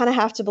 I kind of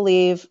have to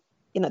believe,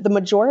 the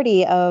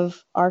majority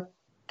of our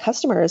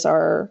customers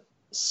are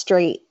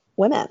straight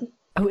women.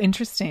 Oh,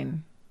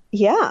 interesting.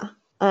 Yeah.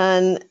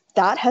 And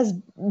that has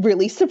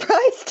really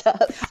surprised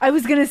us. I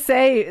was going to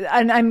say,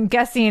 and I'm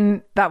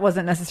guessing that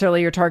wasn't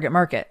necessarily your target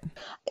market.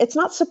 It's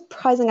not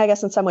surprising, I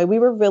guess, in some way. We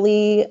were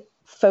really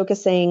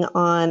focusing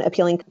on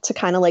appealing to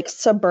kind of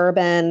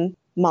suburban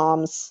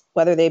moms,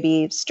 whether they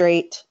be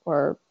straight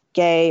or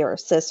gay or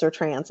cis or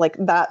trans.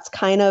 That's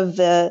kind of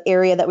the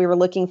area that we were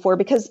looking for,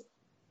 because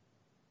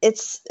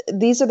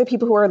these are the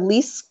people who are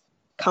least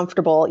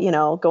comfortable,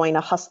 going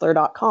to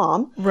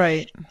hustler.com.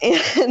 Right.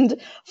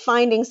 And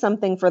finding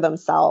something for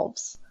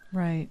themselves.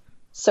 Right.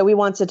 So we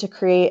wanted to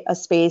create a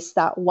space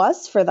that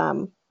was for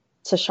them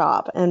to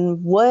shop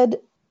and would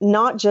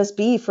not just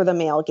be for the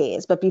male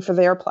gaze, but be for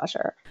their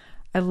pleasure.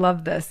 I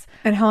love this.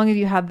 And how long have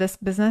you had this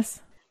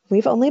business?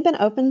 We've only been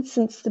open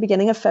since the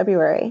beginning of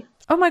February.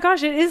 Oh my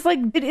gosh, it is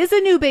a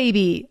new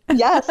baby.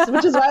 Yes,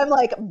 which is why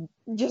I'm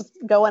just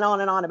going on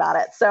and on about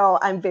it. So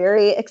I'm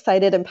very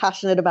excited and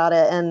passionate about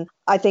it. And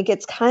I think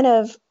it's kind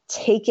of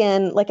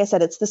taken, like I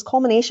said, it's this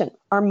culmination.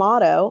 Our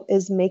motto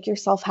is make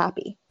yourself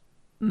happy.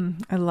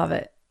 I love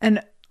it.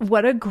 And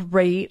what a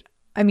great,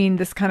 I mean,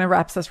 this kind of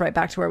wraps us right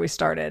back to where we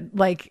started.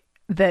 Like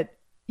that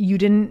you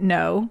didn't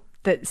know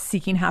that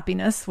seeking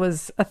happiness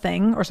was a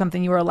thing or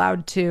something you were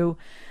allowed to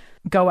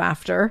go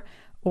after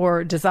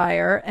or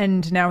desire.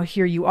 And now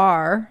here you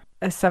are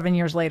 7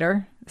 years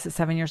later. Is it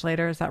 7 years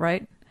later? Is that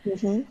right?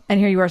 Mm-hmm. And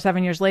here you are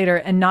 7 years later.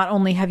 And not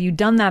only have you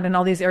done that in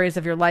all these areas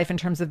of your life in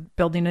terms of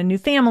building a new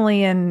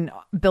family and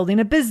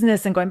building a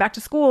business and going back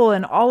to school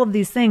and all of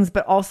these things,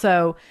 but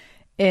also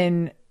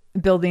in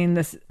building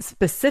this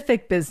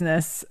specific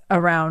business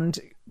around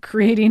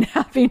creating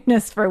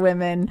happiness for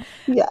women.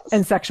 Yes.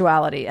 And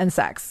sexuality and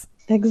sex.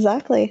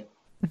 Exactly.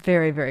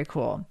 Very, very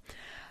cool.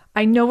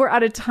 I know we're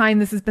out of time.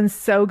 This has been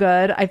so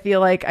good. I feel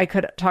like I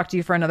could talk to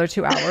you for another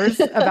 2 hours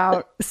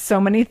about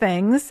so many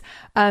things.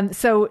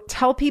 So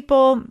tell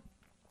people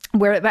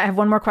where, I have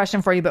one more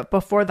question for you, but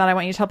before that, I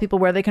want you to tell people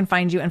where they can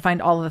find you and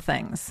find all of the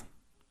things.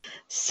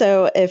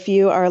 So if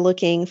you are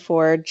looking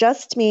for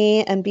just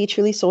me and Be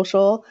Truly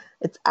Social,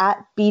 it's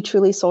at Be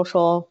Truly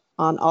Social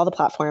on all the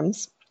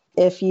platforms.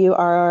 If you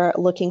are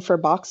looking for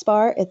Box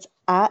Bar, it's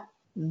at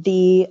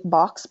The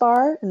Box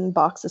Bar, and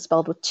box is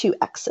spelled with 2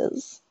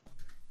 X's.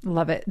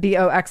 Love it.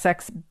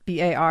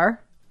 BOXXBAR.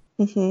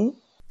 Mm-hmm.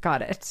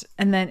 Got it.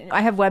 And then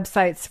I have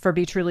websites for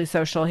Be Truly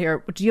Social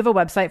here. Do you have a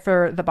website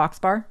for the Box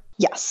Bar?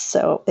 Yes.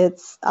 So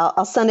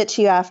I'll send it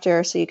to you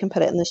after so you can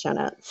put it in the show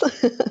notes.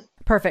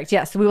 Perfect.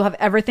 Yes. We will have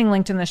everything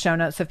linked in the show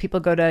notes. So if people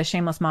go to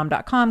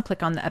shamelessmom.com,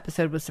 click on the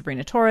episode with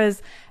Sabrina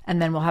Torres,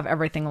 and then we'll have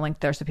everything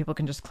linked there so people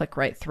can just click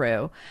right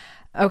through.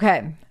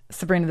 Okay.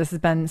 Sabrina, this has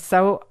been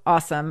so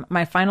awesome.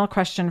 My final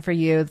question for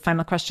you, the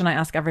final question I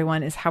ask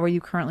everyone is, how are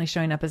you currently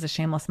showing up as a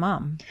shameless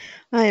mom?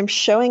 I am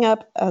showing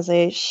up as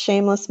a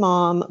shameless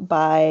mom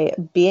by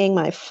being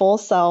my full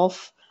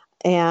self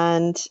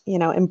and,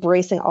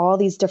 embracing all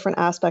these different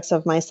aspects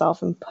of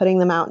myself and putting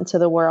them out into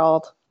the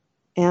world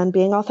and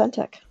being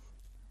authentic.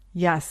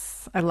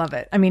 Yes, I love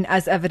it. I mean,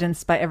 as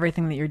evidenced by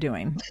everything that you're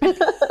doing.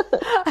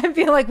 I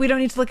feel like we don't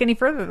need to look any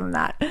further than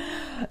that.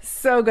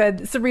 So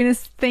good. Sabrina,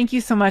 thank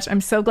you so much.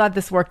 I'm so glad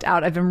this worked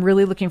out. I've been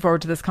really looking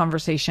forward to this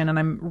conversation, and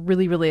I'm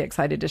really, really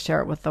excited to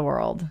share it with the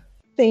world.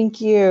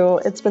 Thank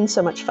you. It's been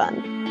so much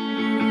fun.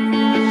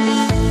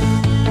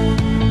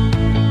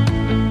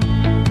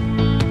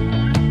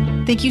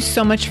 Thank you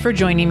so much for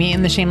joining me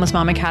in the Shameless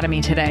Mom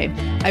Academy today.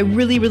 I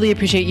really, really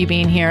appreciate you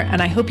being here,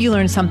 and I hope you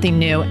learned something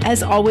new.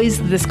 As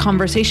always, this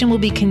conversation will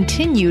be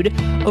continued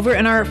over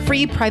in our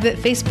free private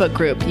Facebook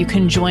group. You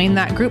can join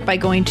that group by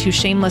going to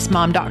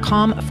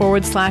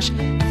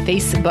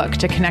shamelessmom.com/Facebook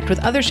to connect with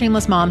other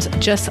shameless moms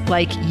just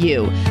like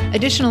you.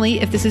 Additionally,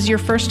 if this is your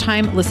first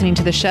time listening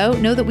to the show,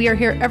 know that we are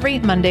here every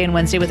Monday and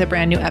Wednesday with a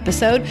brand new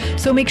episode.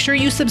 So make sure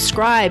you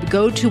subscribe.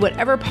 Go to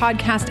whatever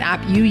podcast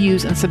app you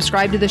use and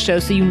subscribe to the show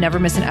so you never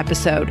miss an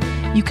episode.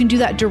 You can do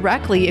that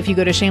directly if you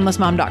go to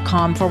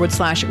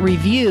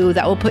shamelessmom.com/review.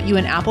 That will put you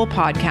in Apple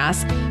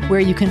Podcasts, where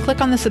you can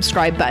click on the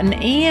subscribe button,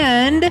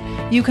 and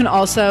you can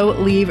also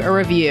leave a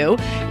review.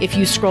 If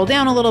you scroll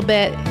down a little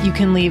bit, you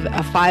can leave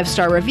a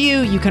 5-star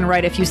review. You can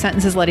write a few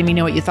sentences letting me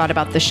know what you thought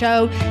about the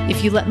show.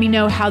 If you let me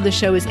know how the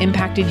show has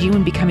impacted you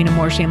in becoming a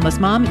more shameless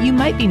mom, you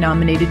might be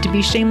nominated to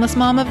be Shameless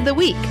Mom of the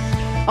Week.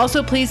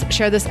 Also, please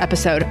share this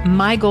episode.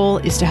 My goal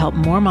is to help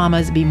more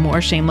mamas be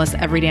more shameless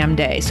every damn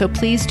day. So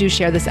please do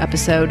share this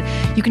episode.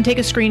 You can take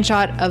a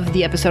screenshot of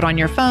the episode on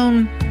your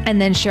phone and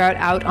then share it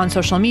out on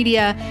social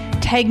media.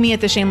 Tag me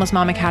at the Shameless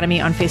Mom Academy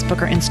on Facebook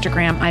or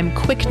Instagram. I'm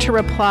quick to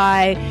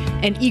reply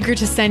and eager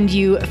to send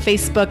you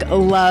Facebook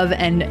love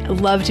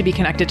and love to be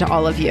connected to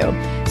all of you.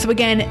 So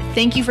again,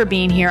 thank you for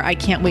being here. I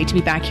can't wait to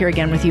be back here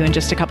again with you in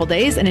just a couple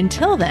days. And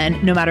until then,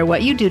 no matter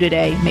what you do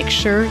today, make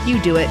sure you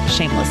do it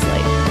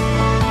shamelessly.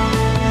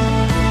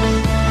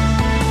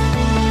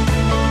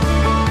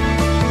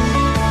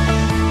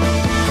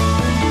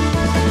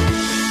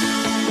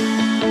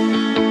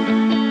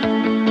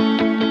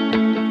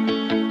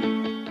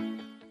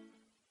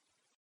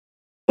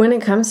 When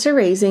it comes to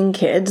raising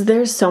kids,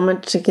 there's so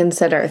much to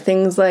consider.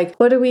 Things like,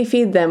 what do we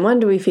feed them?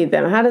 When do we feed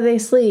them? How do they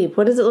sleep?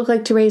 What does it look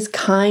like to raise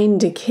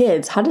kind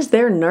kids? How does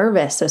their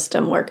nervous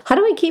system work? How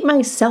do I keep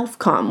myself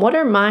calm? What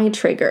are my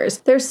triggers?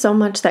 There's so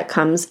much that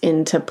comes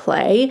into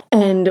play,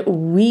 and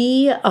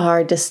we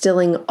are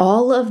distilling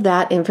all of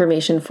that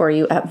information for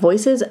you at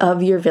Voices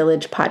of Your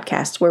Village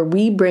podcast, where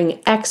we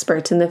bring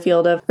experts in the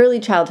field of early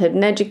childhood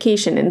and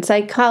education and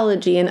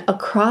psychology and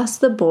across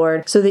the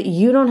board so that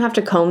you don't have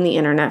to comb the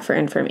internet for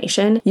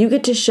information. You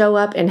get to show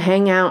up and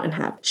hang out and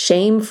have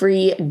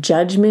shame-free,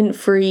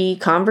 judgment-free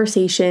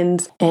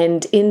conversations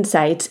and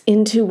insights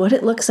into what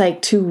it looks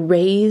like to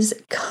raise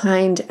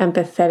kind,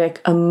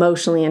 empathetic,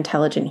 emotionally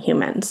intelligent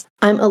humans.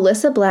 I'm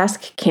Alyssa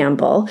Blask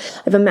Campbell.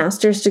 I have a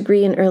master's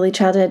degree in early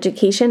childhood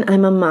education.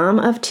 I'm a mom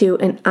of 2,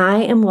 and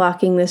I am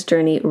walking this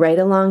journey right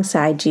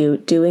alongside you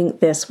doing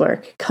this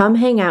work. Come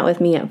hang out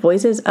with me at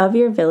Voices of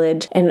Your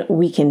Village, and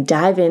we can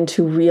dive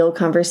into real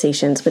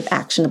conversations with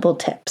actionable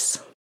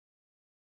tips.